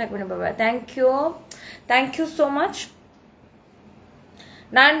পাশে থাকবেন বাবা, থ্যাংক ইউ সো মাচ।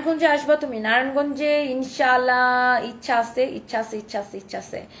 নারায়ণগঞ্জে আসবা তুমি? নারায়ণগঞ্জে ইনশাআল্লাহ ইচ্ছা আছে, ইচ্ছা আছে, ইচ্ছা আছে, ইচ্ছা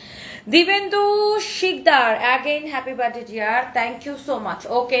আছে। Dibendu Sikdar, again happy birthday dear, thank you so much.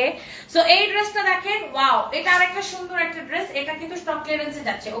 Okay, so এই ড্রেসটা দেখেন, ওয়াও, এটা আরেকটা সুন্দর একটা ড্রেস, এটা কিন্তু স্টক ক্লিয়ারেন্সে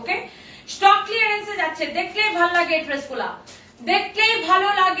যাচ্ছে। ওকে, স্টক ক্লিয়ারেন্সে যাচ্ছে, দেখলেই ভালো লাগে এই ড্রেসগুলা, দেখলেই ভালো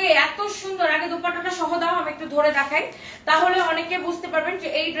লাগে, এত সুন্দর। আগে দুপাট্টাটা সহ দাও, আমি একটু ধরে দেখাই, তাহলে অনেকে বুঝতে পারবেন যে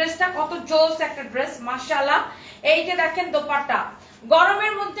এই ড্রেসটা কত জোস একটা ড্রেস, মাশাআল্লাহ। এই যে দেখেন দোপাট্টা,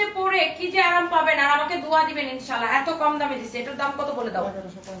 গরমের মধ্যে পরে কি যে আরাম পাবেন, আর আমাকে দোয়া দিবেন ইনশাআল্লাহ। এত কম দামে দিছে, এটার দাম কত বলে দাও?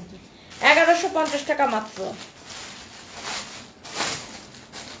 1150 টাকা মাত্র,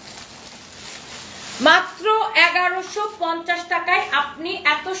 মাত্র 1150 টাকায় আপনি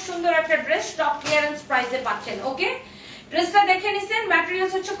এত সুন্দর একটা ড্রেস স্টক ক্লিয়ারেন্স প্রাইসে পাচ্ছেন। ওকে, ড্রেসটা দেখে নিছেন,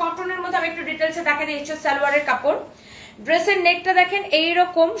 ম্যাটেরিয়ালস হচ্ছে কটনের মধ্যে, আমি একটু ডিটেইলসে দেখা দিয়েছি সালোয়ারের কাপড়। ড্রেসের নেকটা দেখেন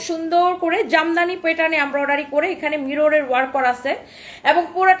এইরকম সুন্দর করে জামদানি প্যাটার্নে এমব্রয়ডারি করে, এখানে মিররের ওয়ার্ক করা আছে, এবং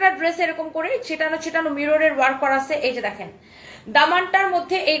পুরোটা ড্রেস এরকম করে ছিটানো ছিটানো মিররের ওয়ার্ক করা আছে। এই যে দেখেন দামানটার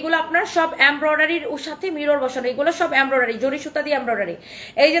মধ্যে এইগুলো আপনার সব এমব্রয়ডারির সাথে মিরর বসানো, এগুলো সব এমব্রয়ডারি, জরি সুতা দিয়ে এমব্রয়ডারি।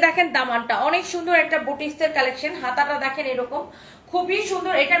 এই যে দেখেন দামানটা অনেক সুন্দর একটা বুটিক্সের কালেকশন, হাতাটা দেখেন এরকম খুবই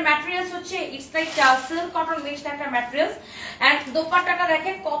সুন্দর। এটার ম্যাটেরিয়ালস হচ্ছে it's like silk cotton mixed একটা ম্যাটেরিয়ালস, এন্ড দোপাট্টাটা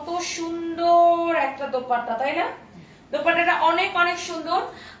দেখেন কত সুন্দর একটা দোপাট্টা, তাই না? দোপাট্টাটা অনেক অনেক সুন্দর।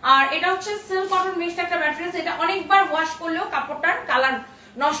 আর এটা হচ্ছে সিল্ক কটন মিক্সড একটা ম্যাটেরিয়ালস, এটা অনেকবার ওয়াশ করলেও কাপড়টার কালার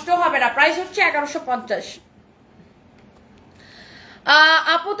নষ্ট হবে না। প্রাইস হচ্ছে 1150।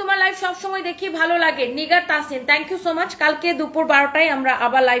 আপু তোমার লাইভ সবসময় দেখি, ভালো লাগে। Nigar Tasin, thank you so much. কালকে দুপুর 12টায় আমরা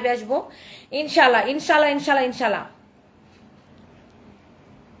আবার লাইভে আসবো ইনশাল্লাহ, ইনশাল্লাহ, ইনশাল্লাহ, ইনশাল্লাহ।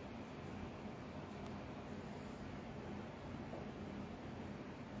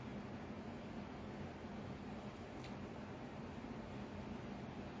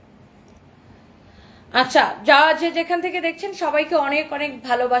 আচ্ছা, যা যে যেখান থেকে দেখছেন সবাইকে অনেক অনেক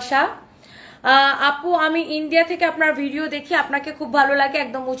ভালোবাসা। আপু আমি ইন্ডিয়া থেকে আপনার ভিডিও দেখি, আপনাকে খুব ভালো লাগে,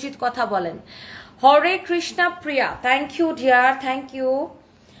 একদম উচিত কথা বলেন। হরে কৃষ্ণা প্রিয়া, thank you dear, thank you.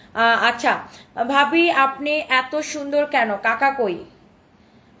 আচ্ছা ভাবি আপনি এত সুন্দর কেন? কাকা কই?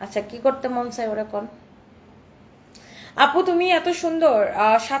 আচ্ছা কি করতে মন চাই ওরা কোন? আপু তুমি এত সুন্দর।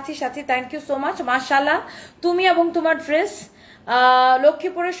 সাথী সাথী, থ্যাংক ইউ সো মাচ, মাশাআল্লাহ। তুমি এবং তোমার ড্রেস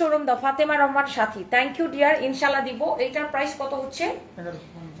লক্ষ্মীপুরের শোরুম দাও ফাতেমা রহমান সাথী, থ্যাংক ইউ ডিয়ার, ইনশাল্লাহ দিব। এইটার প্রাইস কত হচ্ছে?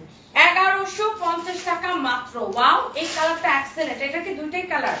 1150 টাকা মাত্র। ওয়াও, এই কালারটা এক্সেলেন্ট। এটা কি দুইটাই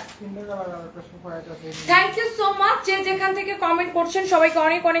colour? Thank you so much. যে যেখান থেকে কমেন্ট করছেন সবাইকে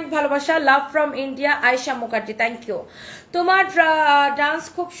অনেক অনেক ভালোবাসা। Love from India, Ayesha Mukherjee, thank you. তোমার ডান্স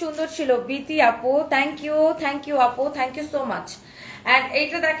খুব সুন্দর ছিল বিতি আপু, থ্যাংক ইউ আপু, thank you so much. And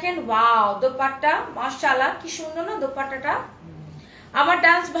এইটা দেখেন, ওয়াও দোপাট্টা মাশাআল্লাহ, কি সুন্দর না দোপাট্টাটা। আমার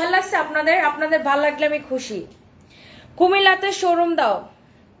ডান্স ভালো লাগছে আপনাদের? আপনাদের ভালো লাগলে আমি খুশি। কুমিল্লাতে শোরুম দাও।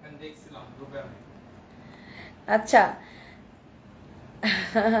 আচ্ছা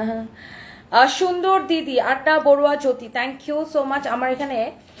সুন্দর দিদি, আড্ডা বড়ুয়া জ্যোতি, থ্যাংক ইউ সো মাচ। আমার এখানে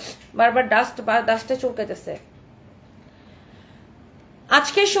বারবার ডাস্টে চুলকাইতেছে।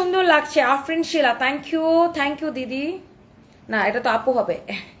 আজকে সুন্দর লাগছে আফরিন শিলা, থ্যাংক ইউ দিদি। না, এটা তো আপু হবে।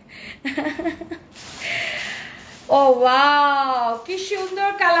 ও ওয়াও, কি সুন্দর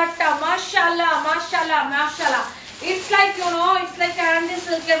কালারটা, মাশাআল্লাহ মাশাআল্লাহ মাশাআল্লাহ। It's like it's like Arandi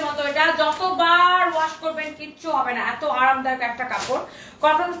সিল্কের মতো। এটা যতবার ওয়াশ করবেন কিচ্ছু হবে না, এত আরামদায়ক একটা কাপড়।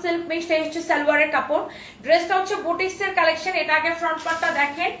 কটন সিল্ক মিক্সড, এই হচ্ছে সালোয়ারের কাপড়। ড্রেসটা হচ্ছে বুটিক্সের কালেকশন। এটা আগে ফ্রন্ট পার্টটা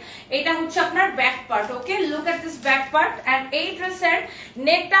দেখেন, এটা হচ্ছে আপনার back part. Okay, look at this back part. And এই ড্রেসের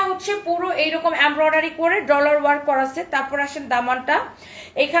নেকটা হচ্ছে পুরো এইরকম এমব্রয়ডারি করে ডলার ওয়ার্ক করা আছে। তারপর আসেন দামানটা,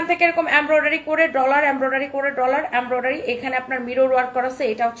 এখান থেকে এরকম এমব্রয়ডারি করে ডলার, এমব্রয়ডারি করে ডলার, এমব্রয়ডারি, এখানে আপনার মিরর ওয়ার্ক করা আছে।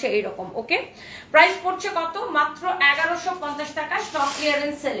 এটা হচ্ছে এইরকম। ওকে, প্রাইস পড়ছে কত? মাত্র 1150 টাকা, স্টক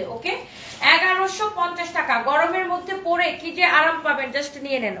ক্লিয়ারেন্স সেলে। ওকে, 1150 টাকা। গরমের মধ্যে পরে কি যে আরাম পাবেন, জাস্ট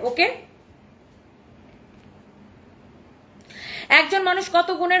নিয়ে নেন। ওকে, একজন মানুষ কত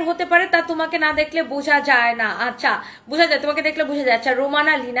গুণের হতে পারে তা তোমাকে না দেখলে বোঝা যায় না। আচ্ছা, বোঝা যায়, তোমাকে দেখলে বোঝা যায়। আচ্ছা,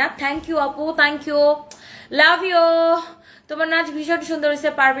 রোমানা লিনা, থ্যাংক ইউ আপু, থ্যাংক ইউ, লাভ ইউ। তোমার নাচ ভীষণ সুন্দর হয়েছে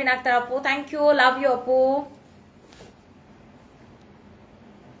পারবিন আক্তার আপু, থ্যাংক ইউ, লাভ ইউ আপু।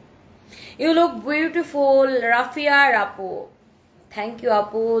 ইউ লুক বিউটিফুল রাফিয়ার আপু, থ্যাংক ইউ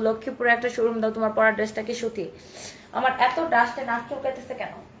আপু। লক্ষ্মীপুরে একটা শোরুম দাও, তোমার পরা ড্রেসটা কি সুতি? আমার এত ডাস্টে নাক চুলকাইতেছে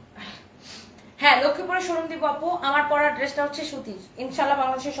কেন? হ্যাঁ, লক্ষ্মীপুরে শোরুম দিব আপু। আমার পরা ড্রেসটা হচ্ছে সুতি, ইনশাল্লাহ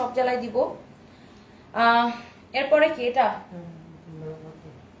বাংলাদেশের সব জেলায় দিব। এরপরে কি এটা?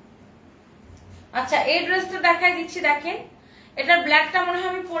 আচ্ছা, এই ড্রেসটা দেখাই দিচ্ছি, দেখেন। এটার ব্ল্যাকটা মনে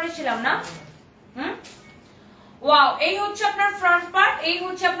হয় আমি পরেছিলাম না? ওয়াও, এই হচ্ছে আপনার ফ্রন্ট পার্ট, এই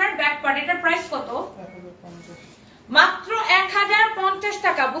হচ্ছে আপনার ব্যাক পার্ট। এটার প্রাইস কত? মাত্র 1050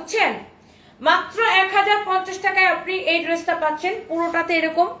 টাকা, বুঝছেন? মাত্র 1050 টাকায় আপনি এই ড্রেসটা পাচ্ছেন। পুরোটাতে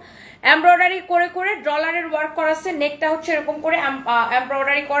এরকম এমব্রয়ডারি করে করে ডলারের ওয়ার্ক করা আছে। নেকটা হচ্ছে এরকম করে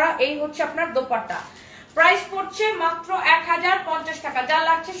এমব্রয়ডারি করা। এই হচ্ছে আপনার দোপাট্টা। প্রাইস পড়ছে মাত্র 1050 টাকা। যা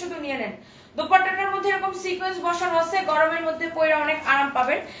লাগছে শুধু নিয়ে নেন। দোপাট্টাটার মধ্যে এরকম সিকোয়েন্স বসানো আছে, গরমের মধ্যে পরে অনেক আরাম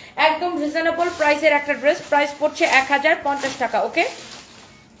পাবেন। একদম রিজনেবল প্রাইসের একটা ড্রেস। প্রাইস পড়ছে 1050 টাকা। ওকে,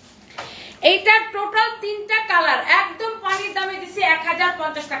 এইটা টোটাল 3টা কালার, একদম পানির দামে দিছি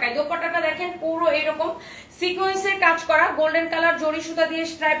 1050 টাকায়। দোপাট্টাটা দেখেন পুরো এরকম সিকোয়েন্সের কাজ করা, গোল্ডেন কালার জরি সুতা দিয়ে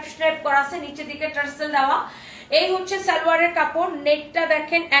স্ট্রাইপ করা আছে, নিচের দিকে টার্সেল দেওয়া। এই হচ্ছে সালোয়ারের কাপড়। নেকটা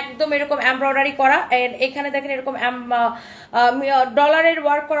দেখেন একদম এরকম এমব্রয়ডারি করা, এখানে দেখেন এরকম ডলারের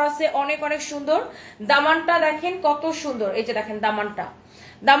ওয়ার্ক করা আছে, অনেক অনেক সুন্দর। দামানটা দেখেন কত সুন্দর, এই যে দেখেন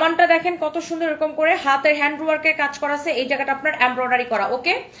দামানটা দেখেন কত সুন্দর, এরকম করে হাতের হ্যান্ড ওয়ার্কের কাজ করা আছে। এই জায়গাটা আপনার এমব্রয়ডারি করা।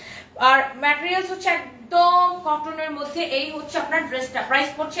 ওকে, আর ম্যাটেরিয়ালস হচ্ছে একদম কটনের মধ্যে। এই হচ্ছে আপনার ড্রেসটা। প্রাইস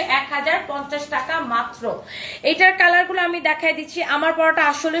পড়ছে 1050 টাকা মাত্র। এইটার কালারগুলো আমি দেখাই দিচ্ছি। আমার পরাটা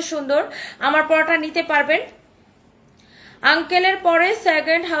আসলে সুন্দর, আমার পরাটা নিতে পারবেন। আঙ্কেলের পরে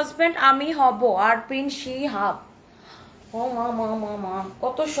সেকেন্ড হাজবেন্ড আমি হব, আর প্রিন্সি হাব। ও মা মা মা মা,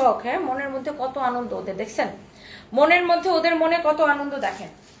 কত শখ। হ্যাঁ, মনের মধ্যে কত আনন্দ ওদের, দেখছেন? মনের মধ্যে ওদের মনে কত আনন্দ দেখেন।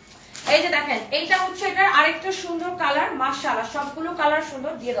 এই যে দেখেন, এইটা হচ্ছে এটার আরেকটা সুন্দর কালার। মাশাআল্লাহ, সবগুলো কালার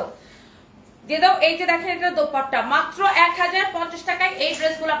সুন্দর। দিয়ে দাও। এই যে দেখেন, এটা দোপাট্টা। মাত্র 1050 টাকায় এই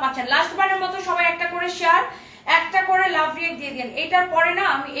ড্রেসগুলো পাচ্ছেন। লাস্ট বারের মতো সবাই একটা করে শেয়ার, একটা করে লাভ রিয়েক্ট দিয়ে দেন। এইটার পরে না,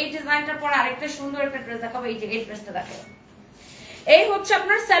 আমি এই ডিজাইনটার পরে আরেকটা সুন্দর একটা ড্রেস দেখাবো। এই যে এই ড্রেসটা দেখেন, এই হচ্ছে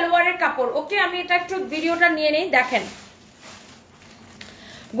আপনার সালোয়ারের কাপড়। ওকে, আমি এটা একটু ভিডিওটা নিয়ে নেই, দেখেন।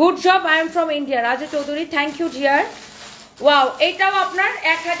 Good job, I am from India, Raju Chowdhury, thank you dear. Wow, এইটাও আপনার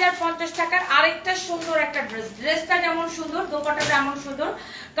 1050 টাকার আরেকটা সুন্দর একটা ড্রেস। ড্রেসটা যেমন সুন্দর, দোপাট্টাটা এমন সুন্দর,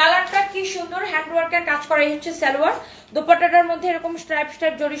 কালারটা কি সুন্দর, হ্যান্ডওয়ার্কের কাজ করা। এই হচ্ছে সালোয়ার। দোপাট্টাটার মধ্যে এরকম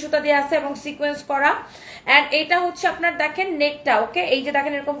স্ট্রাইপ জরি সুতা দেওয়া আছে এবং সিকোয়েন্স করা। এন্ড এটা হচ্ছে আপনার দেখেন নেকটা। ওকে, এই যে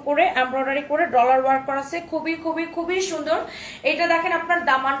দেখেন এরকম করে এমব্রয়ডারি করে ডলার ওয়ার্ক করা আছে, খুবই খুবই খুবই সুন্দর। এটা দেখেন আপনার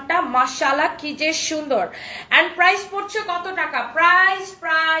দামানটা, মাশাআল্লাহ কি যে সুন্দর। এন্ড প্রাইস পড়ছে কত টাকা? Price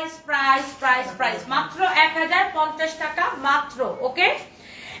price price price price মাত্র 1050 টাকা মাত্র। ওকে,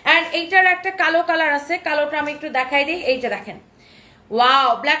 এন্ড এইটার একটা কালো কালার আছে, কালোটা আমি একটু দেখাই দিই। এই যে দেখেন, ওয়াও,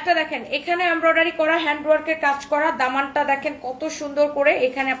 ব্ল্যাকটা দেখেন, এখানে এমব্রয়ডারি করা, হ্যান্ড ওয়ার্কের কাজ করা, দামানটা দেখেন কত সুন্দর করে,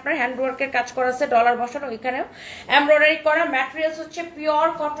 এখানে আপনার হ্যান্ড ওয়ার্কের কাজ করা আছে, ডলার বসানো, এখানেও এমব্রয়ডারি করা। ম্যাটেরিয়ালস হচ্ছে পিওর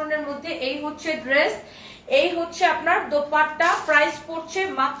কটনের মধ্যে। এই হচ্ছে ড্রেস, এই হচ্ছে আপনার দোপাট্টা। প্রাইস পড়ছে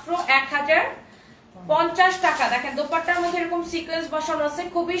মাত্র 1050 টাকা। দেখেন দোপাট্টার মধ্যে এরকম সিকোয়েন্স বসানো আছে,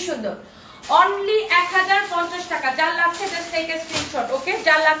 খুবই সুন্দর। অনলি 1050 টাকা। যার লাগছে জাস্ট টেক এ স্ক্রিনশট। ওকে,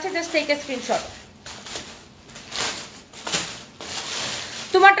 যার লাগছে জাস্ট টেক এ স্ক্রিনশট।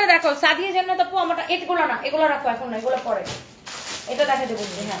 তোমারটা দেখো সাদিয়া জান্নাত আপু, আমারটা এগুলো না, এগুলো রাখো এখন না, এগুলো পরে, এটা দেখাতে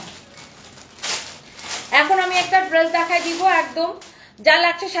বলছি। হ্যাঁ, এখন আমি একটা ড্রেস দেখাই দিব, একদম যার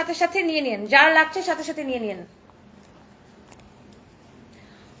লাগছে সাথে সাথে নিয়ে নিন, যার লাগছে সাথে সাথে নিয়ে নিন।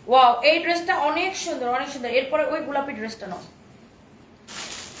 ওয়াও, এই ড্রেসটা অনেক সুন্দর, অনেক সুন্দর। এরপরে ওই গোলাপি ড্রেসটা নাও।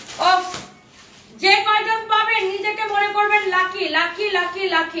 অফ, যে কয়জন পাবেন নিজেকে মনে করবেন lucky, lucky, lucky,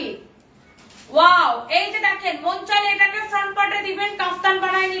 lucky. Wow, এই যে দেখেন, মন চাইলে এটাকে ফ্রন্ট পার্টে দিবেন, কাফতান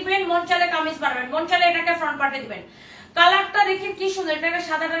বানায় নিবেন, মন চাইলে কামিজ বানাবেন, মন চাইলে এটাকে ফ্রন্ট পার্টে দিবেন। কালারটা দেখেন কি সুন্দর। এটাকে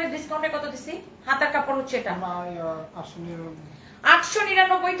সাদাটাকে ডিসকাউন্টে কত দিছি? হাতার কাপড় হচ্ছে এটা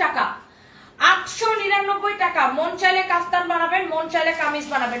 899 টাকা। 899 টাকা। মন চাইলে কাফতান বানাবেন, মন চাইলে কামিজ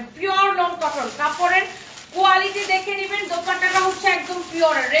বানাবেন। পিওর লং কটন, কাপড়ের কোয়ালিটি দেখে নিবেন। দোপাট্টাটা হচ্ছে একদম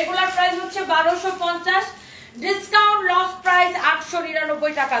পিওর। রেগুলার প্রাইস হচ্ছে 1250, ডিসকাউন্ট লস প্রাইস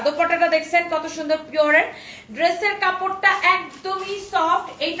 899 টাকা। দোপাট্টাটা দেখছেন কত সুন্দর পিওরের। ড্রেসের কাপড়টা একদমই সফট।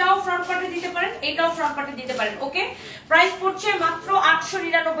 এটাও ফ্রন্ট পার্টে দিতে পারেন, এটাও ফ্রন্ট পার্টে দিতে পারেন। ওকে, প্রাইস পড়ছে মাত্র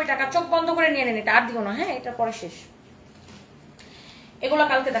 899 টাকা। চোখ বন্ধ করে নিয়ে নেন, এটা আর দিও না। হ্যাঁ, এটা পরে শেষ। এগুলো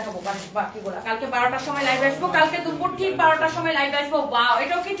কালকে দেখাবো, বাকিগুলো কালকে 12টার সময় লাইভ আসবো। কালকে দুপুর ঠিক 12টার সময় লাইভ আসবো। ওয়াও,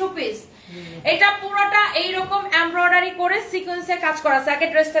 এটাও কি 2 পিস। এটা পুরোটা এইরকম এমব্রয়ডারি করে সিকোয়েন্সের কাজ করা আছে। আগে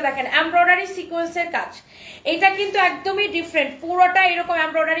ড্রেসটা দেখেন, এমব্রয়ডারি সিকোয়েন্সের কাজ। এটা কিন্তু একদমই ডিফারেন্ট। পুরোটা এরকম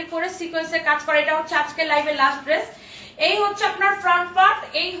এমব্রয়ডারি করে সিকোয়েন্সের কাজ করা। এটা হচ্ছে আজকে লাইভের লাস্ট ড্রেস। এই হচ্ছে আপনার ফ্রন্ট পার্ট,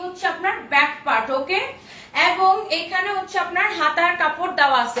 এই হচ্ছে আপনার ব্যাক পার্ট। ওকে, এবং এখানে হচ্ছে আপনার হাতার কাপড়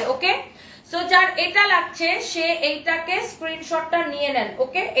দেওয়া আছে। ওকে, সো যার এটা লাগছে সে এইটাকে স্ক্রিনশটটা নিয়ে নেন।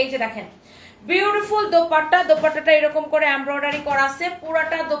 ওকে, এই যে দেখেন বিউটিফুল দোপাট্টা। দোপাট্টাটা এরকম করে এমব্রয়ডারি করা আছে,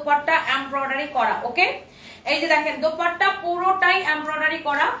 পুরোটা দোপাট্টা এমব্রয়ডারি করা। ওকে, এই যে দেখেন দোপাট্টা পুরোটাই এমব্রয়ডারি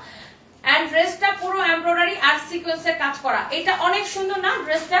করা, এন্ড ড্রেসটা পুরো এমব্রয়ডারি আর সিকোয়েন্সের কাজ করা। এটা অনেক সুন্দর না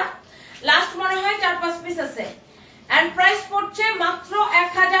ড্রেসটা? লাস্ট মনে হয় 4-5 পিস আছে। এন্ড প্রাইস পড়ছে মাত্র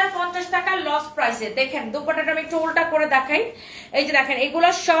 1050 টাকা লস প্রাইসে। দেখেন দোপাট্টাটা আমি একটু উল্টা করে দেখাই। এই যে দেখেন, এগুলো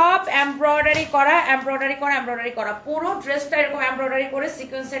সব এমব্রয়ডারি করা, এমব্রয়ডারি করা, এমব্রয়ডারি করা। পুরো ড্রেসটা এরকম এমব্রয়ডারি করে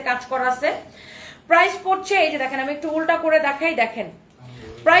সিকোয়েন্সের কাজ করা আছে। প্রাইস পড়ছে, এই যে দেখেন আমি একটু উল্টা করে দেখাই, দেখেন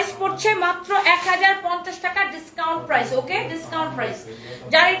প্রাইস পড়ছে মাত্র 1050 টাকা ডিসকাউন্ট প্রাইস। ওকে, ডিসকাউন্ট প্রাইস।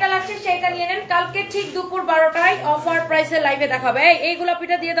 যার এটা লাগছে সেটা নিয়ে নেন। কালকে ঠিক দুপুর 12টায় অফার প্রাইসে লাইভে দেখাবে। এই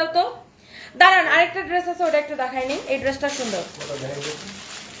গোলাপিটা দিয়ে দাও তো। দাঁড়ান, আরেকটা ড্রেস আছে, ওটা একটু দেখাইনি। এই ড্রেসটা সুন্দর।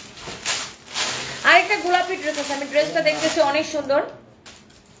 আরেকটা গোলাপি ড্রেস আছে, আমি ড্রেসটা দেখতেছি অনেক সুন্দর।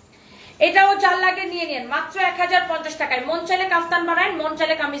 এটাও যার লাগে নিয়ে নেন মাত্র 1050 টাকায়। মন চাইলে কাফতান বানান, মন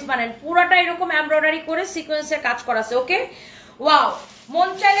চাইলে কামিজ বানান। পুরোটা এরকম এমব্রয়ডারি করে সিকোয়েন্সের কাজ করা আছে। ওকে, ওয়াও, মন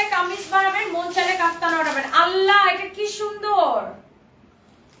চাইলে কামিজ বানাবেন, মন চাইলে কাফতান বানাবেন। আল্লাহ, এটা কি সুন্দর!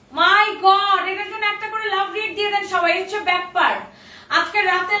 মাই গড, এটার জন্য একটা করে লাভ রেট দিয়ে দেন সবাই। হচ্ছে ব্যাক পার্ট। আজকে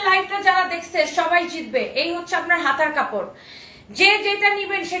রাতের লাইভটা যারা দেখছে সবাই জিতবে। এই হচ্ছে আপনার হাতার কাপড়। যে যেটা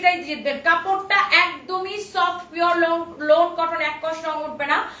নিবেন সেটাই জিতবেন। কাপড়টা একদমই সফট পিওর লোন কটন, এক কষ্ট রং উঠবে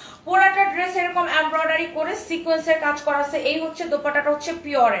না। পুরোটা ড্রেস এরকম এমব্রয়ডারি করে সিকোয়েন্সের কাজ করা আছে। এই হচ্ছে দোপাট্টাটা হচ্ছে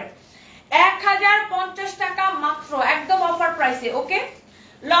পিওরের। 1050 টাকা মাত্র, একদম অফার প্রাইসে। ওকে,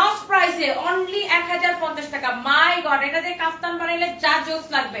 লস প্রাইসে অনলি 1050 টাকা। মাই গড, এটা দিয়ে কাফতান বানাইলে যা জোস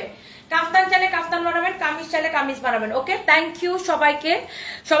লাগবে। কাফতান চাইলে কাফতান বানাবেন, কামিজ চাইলে কামিজ বানাবেন। ওকে, থ্যাংক ইউ সবাইকে।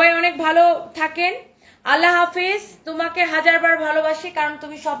 সবাই অনেক ভালো থাকেন। আল্লাহ হাফিজ। তোমাকে হাজারবার ভালোবাসি কারণ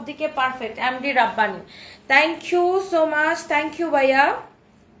তুমি সব দিকে perfect. MD Rabbani, thank you so much. Thank you ভাইয়া।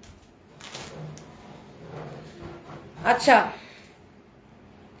 আচ্ছা,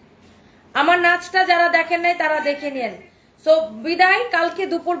 আমার নাচটা যারা দেখেন নাই তারা দেখে নেন। সো বিদায়, কালকে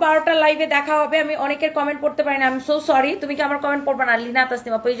দুপুর 12টা লাইভে দেখা হবে। আমি অনেকের কমেন্ট পড়তে পারি না, আই এম সো সরি। তুমি কি আমার কমেন্ট পড়বে না? লিনা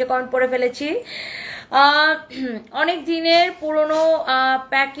তাসনিমা এই যে কমেন্ট পড়ে ফেলেছি। অনেক দিনের পুরনো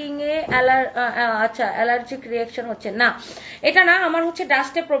প্যাকিং এ আচ্ছা অ্যালার্জিক রিয়াকশন হচ্ছে না, এটা না, আমার হচ্ছে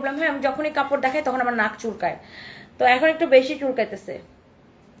ডাস্টে প্রবলেম হয়। আমি যখনই কাপড় দেখাই তখন আমার নাক চুলকায়, তো এখন একটু বেশি চুলকাইতেছে।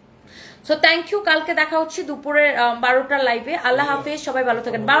 So thank you. কালকে দেখা হচ্ছে দুপুরে 12টার লাইভে। আল্লাহ হাফেজ, সবাই ভালো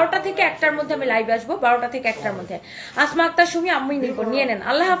থাকেন। 12টা থেকে 1টার মধ্যে আমি লাইভে আসবো। 12টা থেকে 1টার মধ্যে। আসমা আক্তার সুমি, আমি নিয়ে নেন।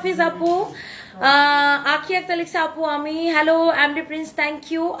 আল্লাহ হাফিজ আপু। আখি আক্তার লিখছে আপু আমি। Hello MD Prince, thank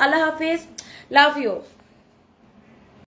you. Allah Hafiz, love you.